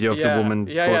the video of the woman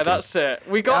Yeah, that's it.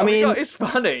 We got, it's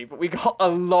funny, but we got a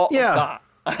lot of that.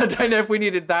 I don't know if we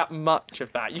needed that much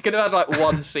of that. You could have had like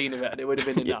one scene of it and it would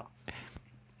have been enough.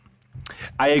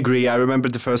 I agree. I remember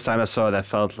the first time I saw it, I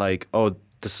felt like, oh,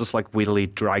 this is like really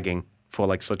dragging for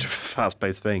like such a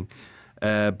fast-paced thing.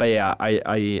 But yeah,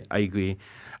 I agree.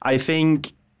 I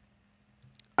think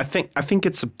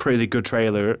it's a pretty good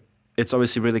trailer. It's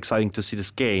obviously really exciting to see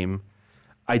this game.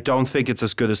 I don't think it's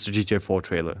as good as the GTA 4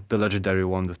 trailer, the legendary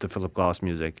one with the Philip Glass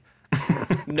music.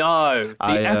 No, the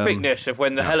epicness of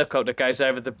when the helicopter goes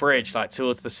over the bridge, like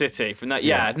towards the city. From that,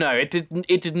 no, it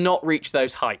did not reach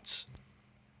those heights.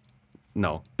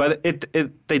 No, but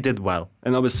they did well,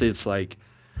 and obviously it's like,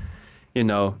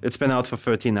 it's been out for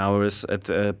 13 hours at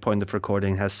the point of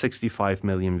recording, has 65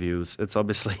 million views. It's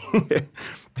obviously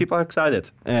people are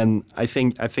excited, and I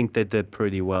think they did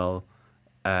pretty well,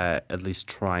 at least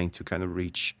trying to kind of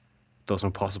reach those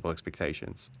impossible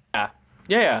expectations.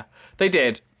 Yeah, they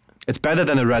did. It's better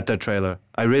than a Red Dead trailer.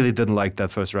 I really didn't like that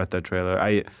first Red Dead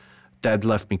trailer. That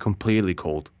left me completely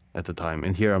cold at the time,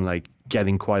 and here I'm like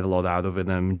getting quite a lot out of it.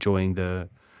 And I'm enjoying the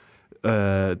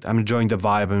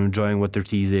vibe. I'm enjoying what they're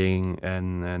teasing,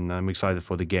 and I'm excited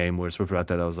for the game. Whereas with Red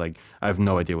Dead, I was like, I have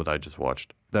no idea what I just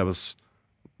watched. That was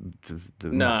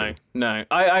no.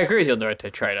 I agree with you on the Red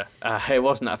Dead trailer. It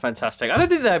wasn't that fantastic. I don't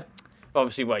think they're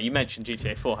obviously. Well, you mentioned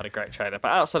GTA 4 had a great trailer, but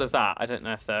outside of that, I don't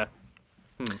know if they're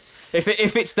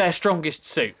if it's their strongest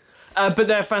suit. But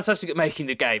they're fantastic at making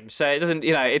the game, so it doesn't,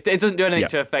 it doesn't do anything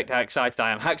to affect how excited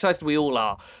I am. How excited we all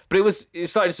are. But it was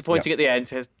slightly disappointing at the end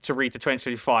to read to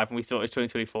 2025, and we thought it was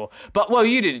 2024. But well,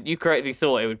 you correctly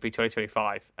thought it would be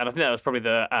 2025, and I think that was probably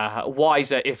the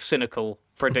wiser, if cynical,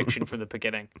 prediction from the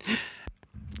beginning.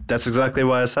 That's exactly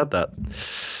why I said that.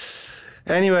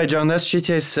 Anyway, John, that's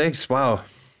GTA 6. Wow,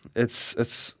 it's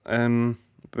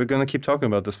we're gonna keep talking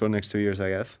about this for the next 2 years, I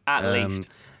guess. At least.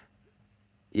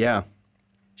 Yeah.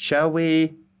 Shall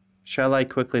I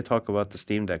quickly talk about the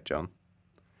Steam Deck, John?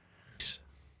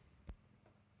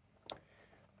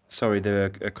 Sorry,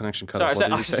 the connection cut Sorry, off. What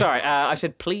did you say? I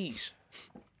said please.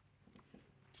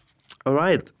 All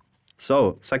right.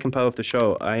 So, second part of the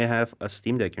show, I have a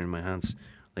Steam Deck here in my hands,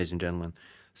 ladies and gentlemen.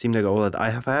 Steam Deck OLED. I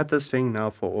have had this thing now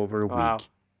for over a Wow. week.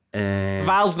 And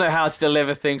Valve know how to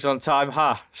deliver things on time,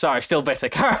 huh? Sorry, still bitter.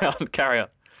 Carry on.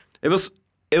 it was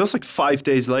like 5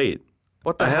 days late.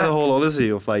 What the I heck? had a whole odyssey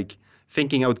of like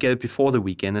thinking I would get it before the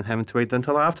weekend and having to wait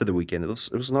until after the weekend. It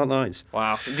was not nice.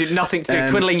 Wow, it did nothing to do,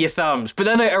 twiddling your thumbs. But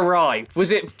then it arrived.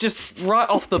 Was it just right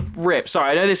off the rip?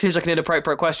 Sorry, I know this seems like an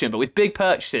inappropriate question, but with big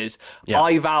purchases, Yeah.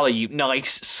 I value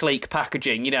nice, sleek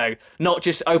packaging. You know, not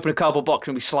just open a cardboard box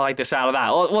and we slide this out of that.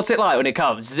 What's it like when it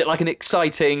comes? Is it like an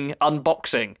exciting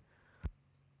unboxing?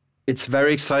 It's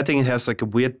very exciting. It has like a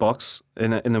weird box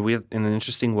in an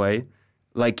interesting way.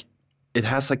 Like it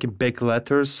has like in big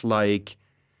letters like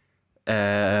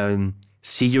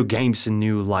see your games in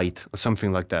new light or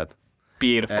something like that.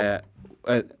 Beautiful.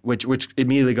 Which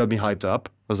immediately got me hyped up.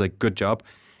 I was like, good job.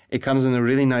 It comes in a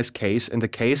really nice case, and the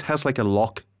case has like a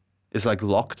lock. It's like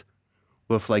locked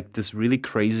with like this really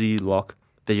crazy lock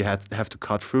that you have to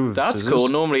cut through. With That's scissors. cool.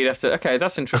 Normally you'd have to. Okay,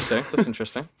 that's interesting. That's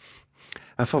interesting.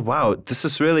 I thought, wow, this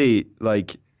is really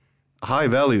like high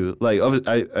value. Like,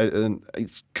 and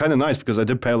it's kind of nice because I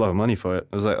did pay a lot of money for it.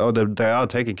 I was like, oh, they are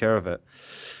taking care of it.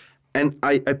 And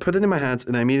I put it in my hands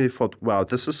and I immediately thought, wow,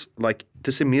 this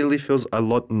immediately feels a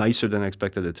lot nicer than I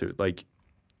expected it to. Like,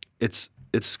 it's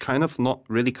kind of not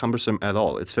really cumbersome at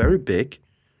all. It's very big,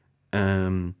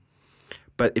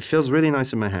 but it feels really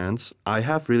nice in my hands. I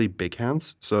have really big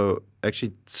hands, so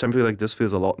actually something like this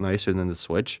feels a lot nicer than the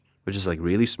Switch, which is like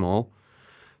really small.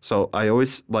 So I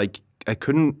always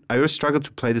struggled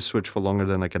to play the Switch for longer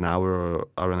than like an hour or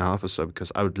hour and a half or so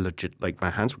because I would legit, like my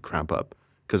hands would cramp up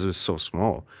because it was so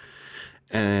small.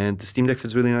 And the Steam Deck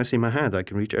fits really nicely in my hand. I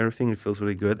can reach everything. It feels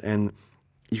really good. And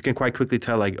you can quite quickly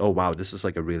tell like, oh wow, this is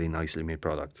like a really nicely made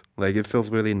product. Like it feels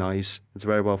really nice. It's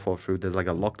very well thought through. There's like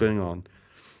a lot going on.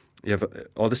 You have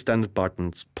all the standard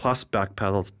buttons, plus back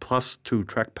pedals, plus 2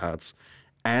 trackpads,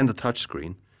 and a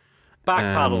touchscreen. Back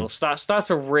paddles. That's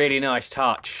a really nice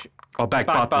touch. Or back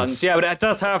Back buttons. buttons. Yeah, but it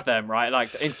does have them, right?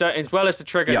 Like as well as the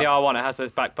trigger and the R1, it has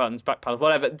those back buttons, back paddles,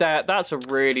 whatever. That's a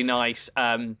really nice.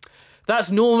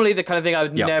 That's normally the kind of thing I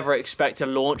would never expect to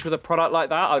launch with a product like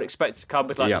that. I would expect it to come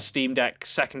with like the Steam Deck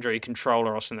secondary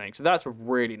controller or something. So that's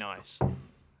really nice.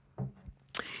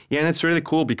 Yeah, and it's really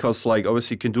cool because like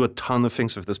obviously you can do a ton of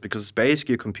things with this because it's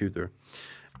basically a computer.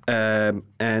 And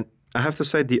I have to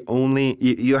say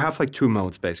you have like 2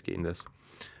 modes basically in this.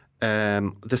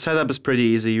 The setup is pretty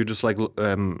easy. You just like it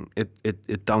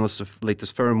downloads the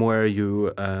latest firmware.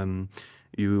 You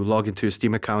log into your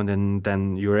Steam account and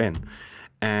then you're in.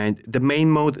 And the main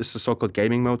mode is the so-called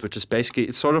gaming mode, which is basically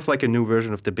it's sort of like a new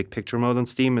version of the big picture mode on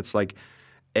Steam. It's like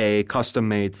a custom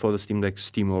made for the Steam Deck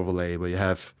Steam overlay where you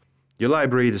have your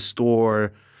library, the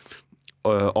store,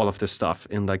 all of this stuff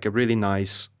in like a really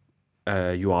nice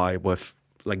UI with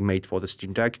like made for the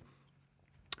Steam Deck.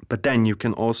 But then you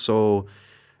can also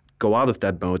go out of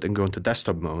that mode and go into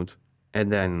desktop mode,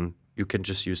 and then you can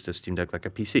just use the Steam Deck like a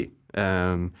PC.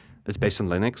 It's based on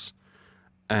Linux,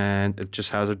 and it just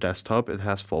has a desktop. It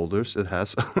has folders. It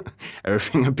has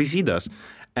everything a PC does.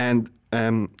 And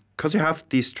because you have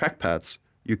these trackpads,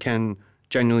 you can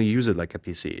genuinely use it like a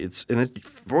PC.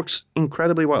 It works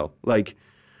incredibly well. Like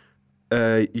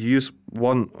you use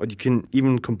one, or you can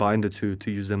even combine the two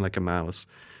to use them like a mouse.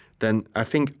 Then I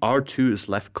think R2 is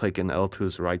left click and L2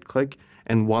 is right click.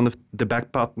 And one of the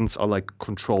back buttons are like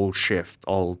Control, Shift,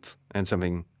 Alt, and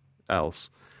something else.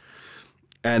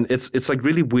 And it's like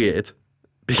really weird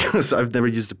because I've never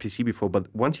used a PC before. But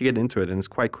once you get into it, and it's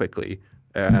quite quickly,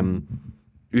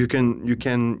 you can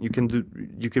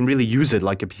really use it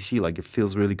like a PC. Like it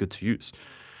feels really good to use.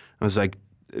 I was like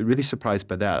really surprised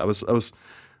by that.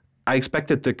 I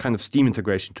expected the kind of Steam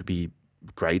integration to be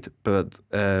great, but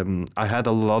I had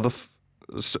a lot of.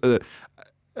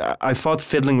 I thought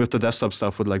fiddling with the desktop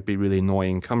stuff would like be really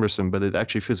annoying and cumbersome, but it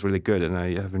actually feels really good, and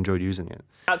I have enjoyed using it.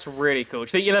 That's really cool. Do you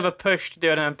think you'll ever push to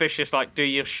do an ambitious, like, do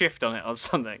your shift on it or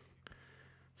something?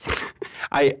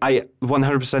 I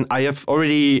 100%. I have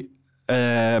already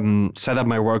set up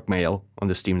my work mail on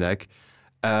the Steam Deck.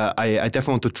 I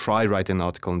definitely want to try writing an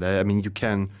article on that. I mean, you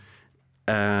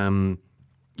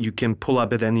can pull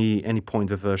up at any point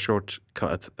with a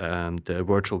shortcut the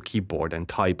virtual keyboard and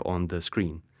type on the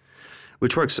screen,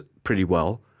 which works pretty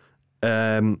well.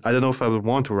 I don't know if I would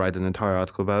want to write an entire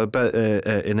article about it, but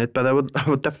I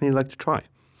would definitely like to try.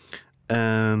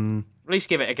 At least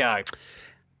give it a go.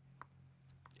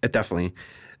 Definitely.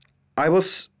 I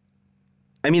was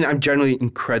I mean, I'm generally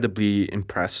incredibly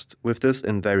impressed with this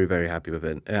and very, very happy with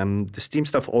it. The Steam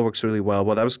stuff all works really well.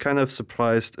 What I was kind of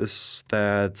surprised is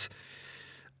that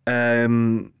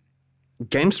um,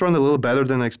 games run a little better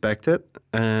than I expected.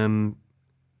 A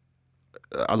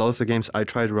lot of the games I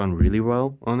tried run really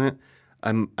well on it.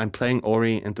 I'm playing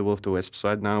Ori and the Will of the Wisps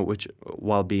right now, which,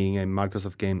 while being a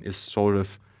Microsoft game, is sort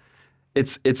of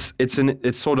it's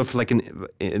sort of like an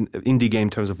indie game in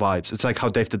terms of vibes. It's like how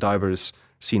Dave the Diver is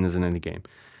seen as an indie game.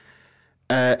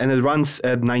 And it runs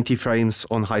at 90 frames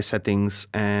on high settings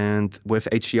and with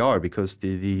HDR because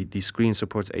the screen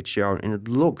supports HDR and it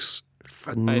looks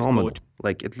phenomenal. gorgeous.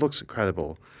 Like it looks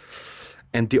incredible.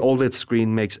 And the OLED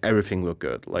screen makes everything look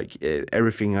good. Like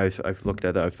everything I've looked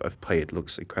at, I've played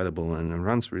looks incredible and it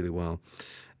runs really well.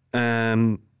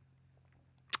 I've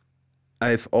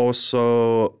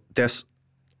also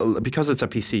because it's a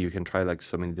PC, you can try like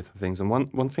so many different things. And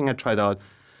one thing I tried out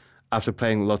after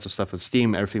playing lots of stuff with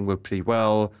Steam, everything worked pretty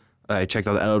well. I checked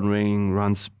out Elden Ring,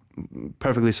 runs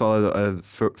perfectly solid at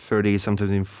 30, sometimes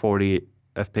even 40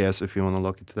 FPS if you want to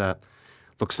look into that.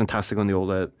 Looks fantastic on the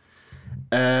OLED.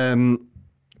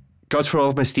 Got through all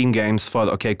of my Steam games, thought,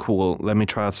 okay, cool, let me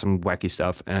try out some wacky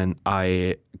stuff. And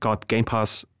I got Game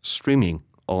Pass streaming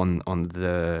on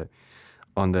the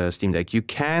Steam Deck. You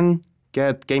can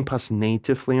get Game Pass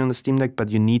natively on the Steam Deck, but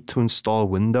you need to install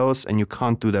Windows, and you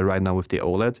can't do that right now with the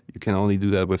OLED. You can only do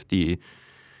that with the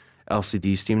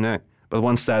LCD Steam Deck. But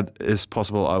once that is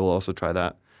possible, I will also try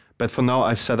that. But for now,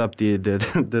 I've set up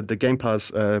the Game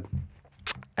Pass. I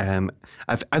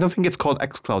don't think it's called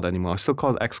xCloud anymore. I still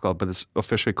call it xCloud, but it's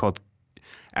officially called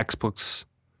Xbox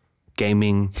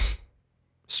Gaming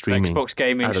Streaming. Xbox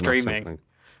Gaming Streaming. Something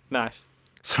Nice.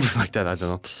 something like that. I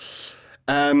don't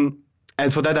know.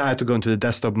 And for that, I had to go into the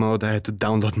desktop mode. I had to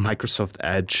download Microsoft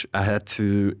Edge. I had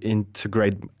to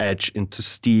integrate Edge into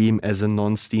Steam as a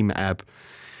non-Steam app.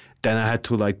 Then I had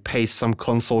to like paste some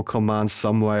console commands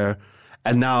somewhere.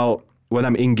 And now, when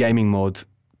I'm in gaming mode,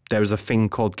 there's a thing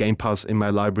called Game Pass in my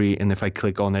library, and if I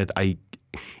click on it,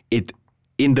 it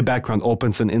in the background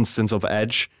opens an instance of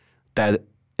Edge that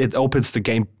it opens the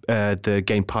Game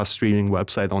Pass streaming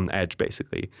website on Edge,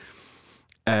 basically.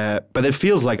 But it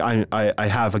feels like I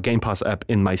have a Game Pass app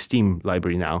in my Steam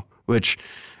library now, which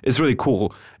is really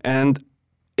cool. And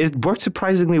it worked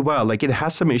surprisingly well. Like, it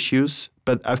has some issues,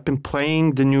 but I've been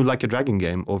playing the new Like a Dragon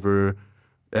game over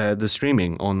the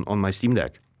streaming on my Steam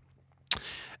Deck.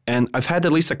 And I've had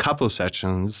at least a couple of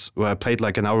sessions where I played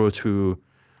like an hour or two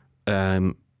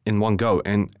in one go,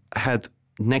 and I had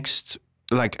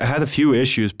a few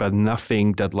issues, but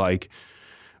nothing that like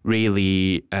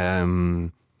really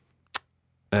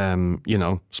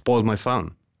spoiled my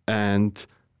fun. And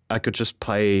I could just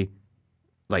play,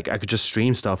 like I could just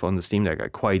stream stuff on the Steam Deck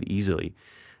like, quite easily,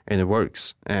 and it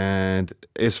works, and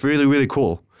it's really, really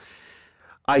cool.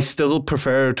 I still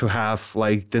prefer to have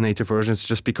like the native versions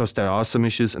just because there are some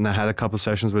issues, and I had a couple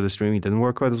sessions where the streaming didn't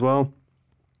work quite as well.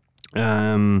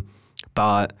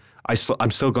 But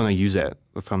I'm still gonna use it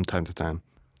from time to time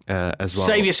as well.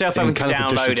 Save yourself having to kind of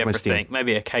addition download to my Steam. everything.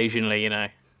 Maybe occasionally,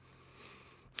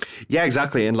 Yeah,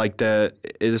 exactly. And like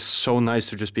it is so nice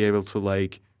to just be able to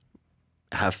like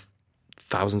have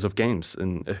thousands of games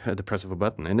at the press of a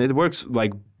button, and it works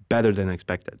like better than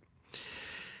expected.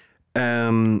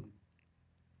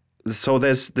 So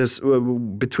there's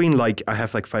between like I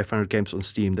have like 500 games on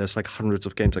Steam. There's like hundreds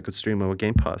of games I could stream over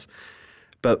Game Pass.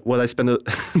 But what I spend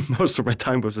most of my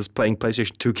time with is playing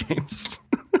PlayStation 2 games.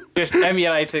 Just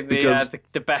emulating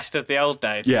the best of the old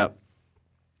days. Yeah.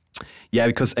 Yeah,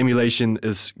 because emulation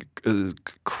is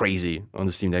crazy on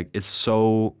the Steam Deck. It's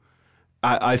so...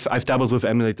 I've dabbled with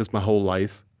emulators my whole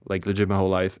life, like legit my whole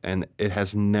life, and it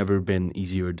has never been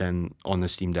easier than on the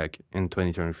Steam Deck in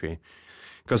 2023.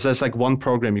 Because there's like one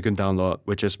program you can download,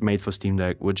 which is made for Steam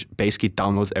Deck, which basically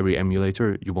downloads every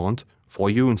emulator you want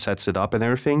for you and sets it up and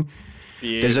everything.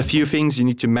 Yeah. There's a few things you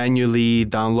need to manually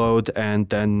download and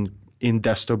then in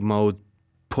desktop mode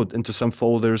put into some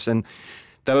folders, and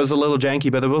that was a little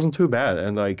janky, but it wasn't too bad.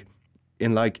 And like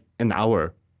in like an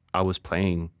hour, I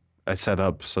set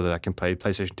up so that I can play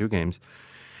PlayStation 2 games.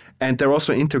 And they're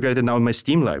also integrated now in my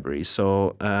Steam library,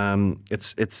 so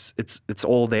it's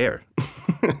all there.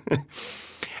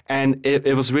 And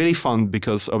it was really fun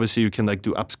because obviously you can like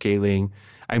do upscaling.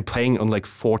 I'm playing on like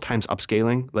 4 times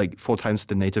upscaling, like 4 times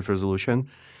the native resolution.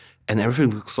 And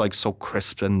everything looks like so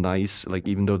crisp and nice, like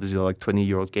even though these are like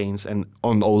 20-year-old games. And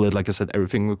on OLED, like I said,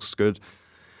 everything looks good.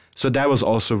 So that was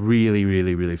also really,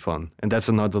 really, really fun. And that's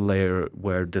another layer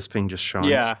where this thing just shines.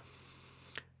 Yeah.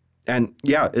 And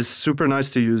yeah, it's super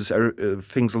nice to use.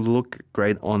 Things look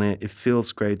great on it. It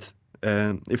feels great.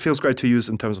 It feels great to use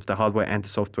in terms of the hardware and the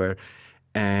software.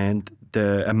 and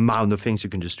the amount of things you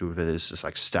can just do with it is just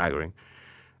like staggering.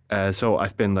 So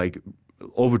I've been like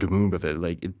over the moon with it.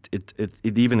 Like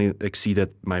it even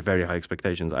exceeded my very high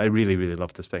expectations. I really, really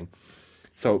love this thing.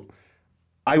 So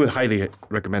I would highly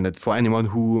recommend it for anyone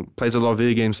who plays a lot of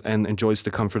video games and enjoys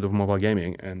the comfort of mobile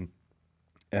gaming.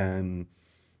 And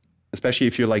especially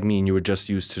if you're like me and you were just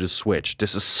used to the Switch,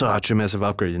 this is such a massive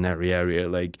upgrade in every area.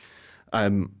 Like,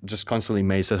 I'm just constantly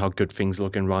amazed at how good things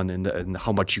look and run and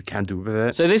how much you can do with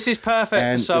it. So this is perfect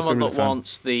And for it's been someone really that fun.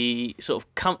 wants the sort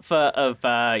of comfort of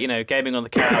gaming on the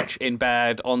couch, in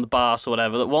bed, on the bus or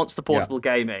whatever, that wants the portable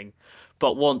gaming,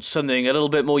 but wants something a little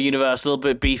bit more universal, a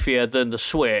little bit beefier than the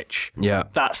Switch. Yeah.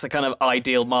 That's the kind of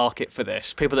ideal market for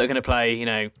this. People that are going to play,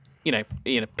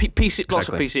 PC, lots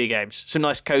of Exactly. PC games, some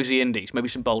nice cozy indies, maybe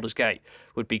some Baldur's Gate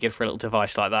would be good for a little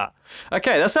device like that.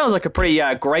 Okay, that sounds like a pretty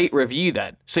great review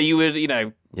then. So you would,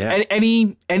 Yeah.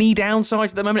 any downsides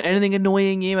at the moment? Anything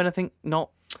annoying you? Anything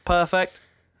not perfect?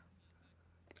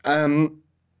 There's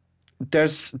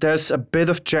a bit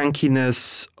of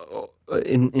jankiness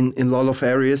in a lot of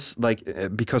areas, like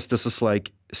because this is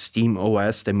like Steam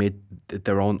OS. They made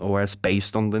their own OS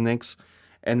based on Linux,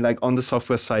 and like on the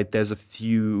software side, there's a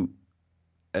few.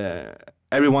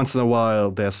 Every once in a while,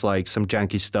 there's like some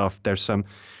janky stuff. There's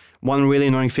one really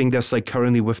annoying thing. There's like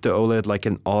currently with the OLED, like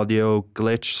an audio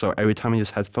glitch. So every time you use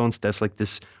headphones, there's like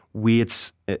this weird,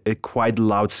 quite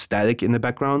loud static in the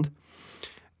background,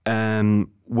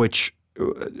 which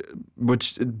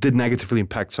did negatively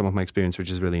impact some of my experience,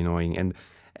 which is really annoying.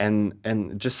 And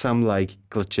just some like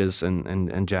glitches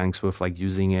and janks with like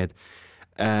using it.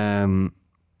 Some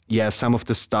of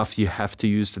the stuff you have to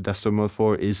use the desktop mode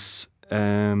for is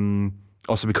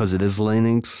also because it is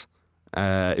Linux.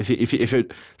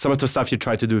 Some of the stuff you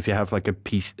try to do if you have like a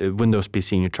Windows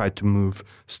PC and you try to move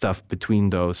stuff between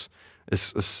those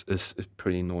is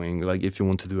pretty annoying. Like if you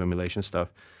want to do emulation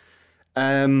stuff.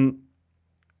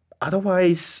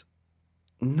 Otherwise,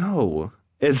 no,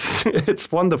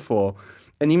 it's wonderful,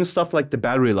 and even stuff like the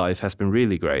battery life has been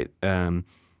really great.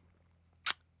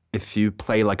 If you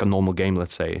play like a normal game,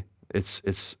 let's say,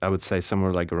 it's I would say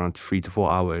somewhere like around 3 to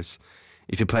 4 hours.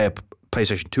 If you play a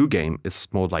PlayStation 2 game,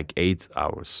 it's more like 8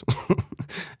 hours.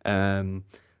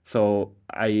 So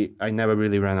I never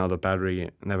really ran out of battery.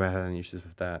 Never had any issues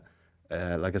with that.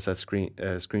 Like I said,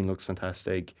 screen looks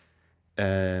fantastic.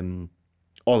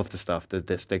 All of the stuff,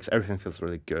 the sticks, everything feels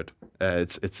really good.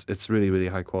 It's really, really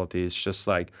high quality. It's just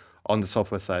like on the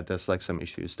software side, there's like some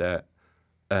issues that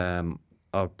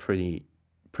are pretty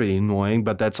annoying,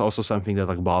 but that's also something that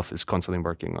like Valve is constantly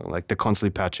working on. Like they're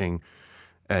constantly patching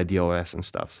the OS and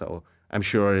stuff. So I'm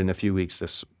sure in a few weeks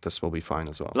this will be fine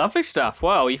as well. Lovely stuff.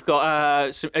 Well, you've got a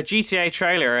GTA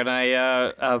trailer and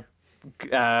a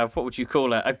what would you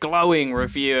call it? A glowing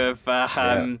review of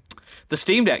the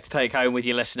Steam Deck to take home with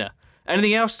your listener.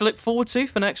 Anything else to look forward to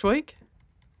for next week?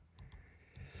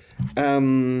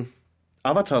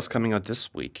 Avatar's coming out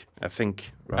this week, I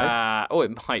think, right?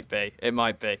 It might be. It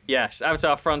might be. Yes,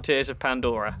 Avatar: Frontiers of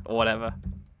Pandora or whatever.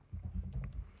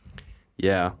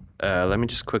 Yeah. Let me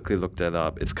just quickly look that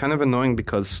up. It's kind of annoying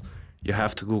because you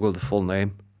have to Google the full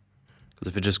name. Because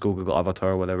if you just Google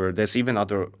Avatar or whatever, there's even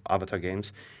other Avatar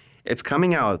games. It's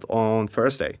coming out on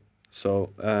Thursday.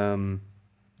 So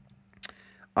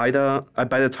either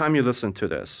by the time you listen to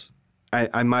this,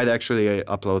 I might actually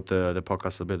upload the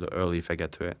podcast a bit early if I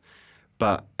get to it.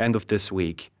 But end of this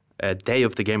week, day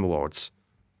of the Game Awards,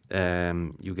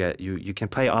 you can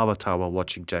play Avatar while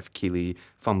watching Jeff Keighley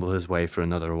fumble his way through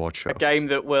another award show. A game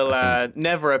that will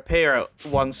never appear at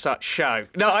one such show.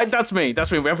 No, that's me.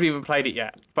 That's me. We haven't even played it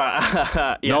yet.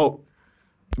 But yeah. No,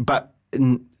 but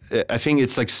I think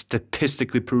it's like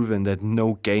statistically proven that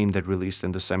no game that released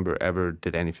in December ever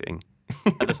did anything.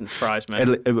 That doesn't surprise me.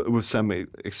 With some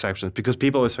exceptions, because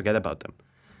people always forget about them.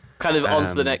 Kind of on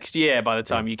to the next year by the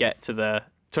time you get to the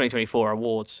 2024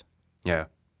 awards. Yeah.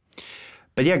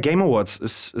 But yeah, Game Awards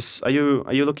is. Are you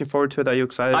looking forward to it? Are you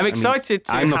excited? I'm excited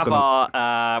to have gonna...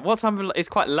 our. What time? It's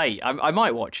quite late. I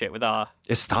might watch it with our.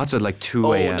 It starts at like 2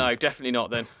 Oh a.m. no, definitely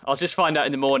not. Then I'll just find out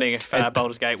in the morning if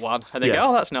Baldur's Gate won, and then go,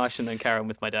 oh, that's nice, and then carry on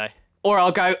with my day. Or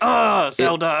I'll go,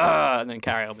 Zelda, and then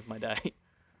carry on with my day.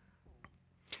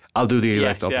 I'll do the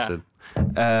exact opposite.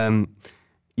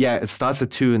 Yeah, it starts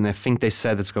at 2, and I think they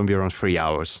said it's going to be around 3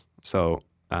 hours. So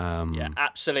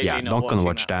absolutely not going to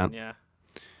watch that. Yeah.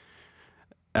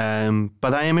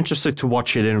 But I am interested to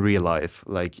watch it in real life,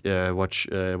 like watch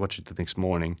it the next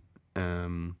morning,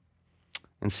 and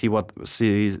see. I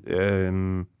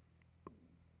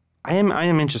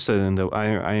am interested in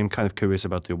I am kind of curious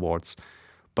about the awards,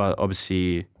 but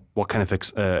obviously what kind of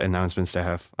announcements they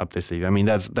have up their sleeve. I mean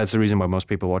that's the reason why most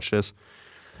people watch this.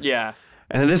 Yeah.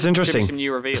 And it is Should be interesting, some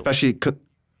new reveals. especially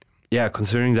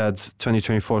considering that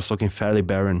 2024 is looking fairly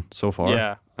barren so far.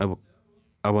 Yeah.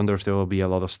 I wonder if there will be a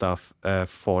lot of stuff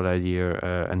for that year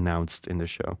announced in the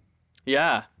show.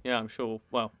 Yeah, I'm sure.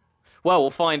 Well,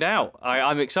 we'll find out.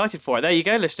 I'm excited for it. There you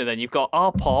go, listener. Then you've got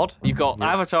our pod. You've got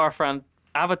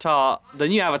Avatar, the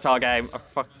new Avatar game. I'm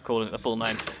fucking calling it the full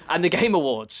name, and the Game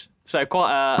Awards. So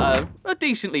quite a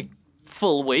decently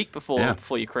full week before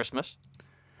your Christmas.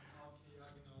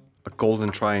 A golden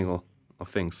triangle of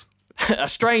things. A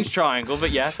strange triangle,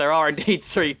 but yeah, there are indeed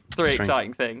three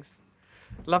exciting things.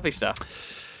 Lovely stuff.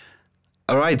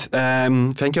 All right.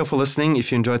 Thank you all for listening.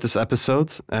 If you enjoyed this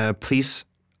episode, please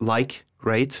like,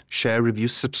 rate, share, review,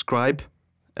 subscribe.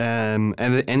 And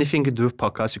anything you can do with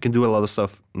podcasts. You can do a lot of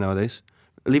stuff nowadays.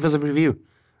 Leave us a review.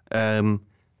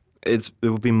 It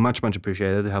would be much, much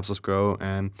appreciated. It helps us grow.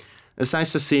 It's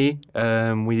nice to see.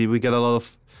 We get a lot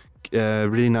of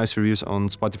really nice reviews on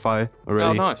Spotify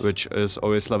already, nice. which is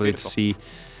always lovely Beautiful. to see.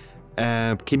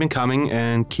 Keep them coming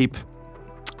and keep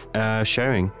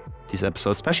sharing these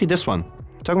episodes, especially this one.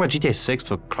 Talking about GTA 6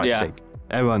 for Christ's sake.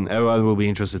 Everyone will be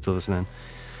interested to listen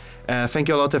in. Thank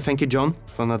you a lot. Thank you, John,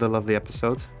 for another lovely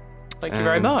episode. Thank you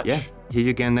very much. Yeah, hear you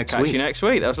again next Catch week. you next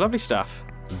week. That was lovely stuff.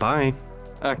 Bye.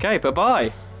 Okay,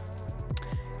 bye-bye.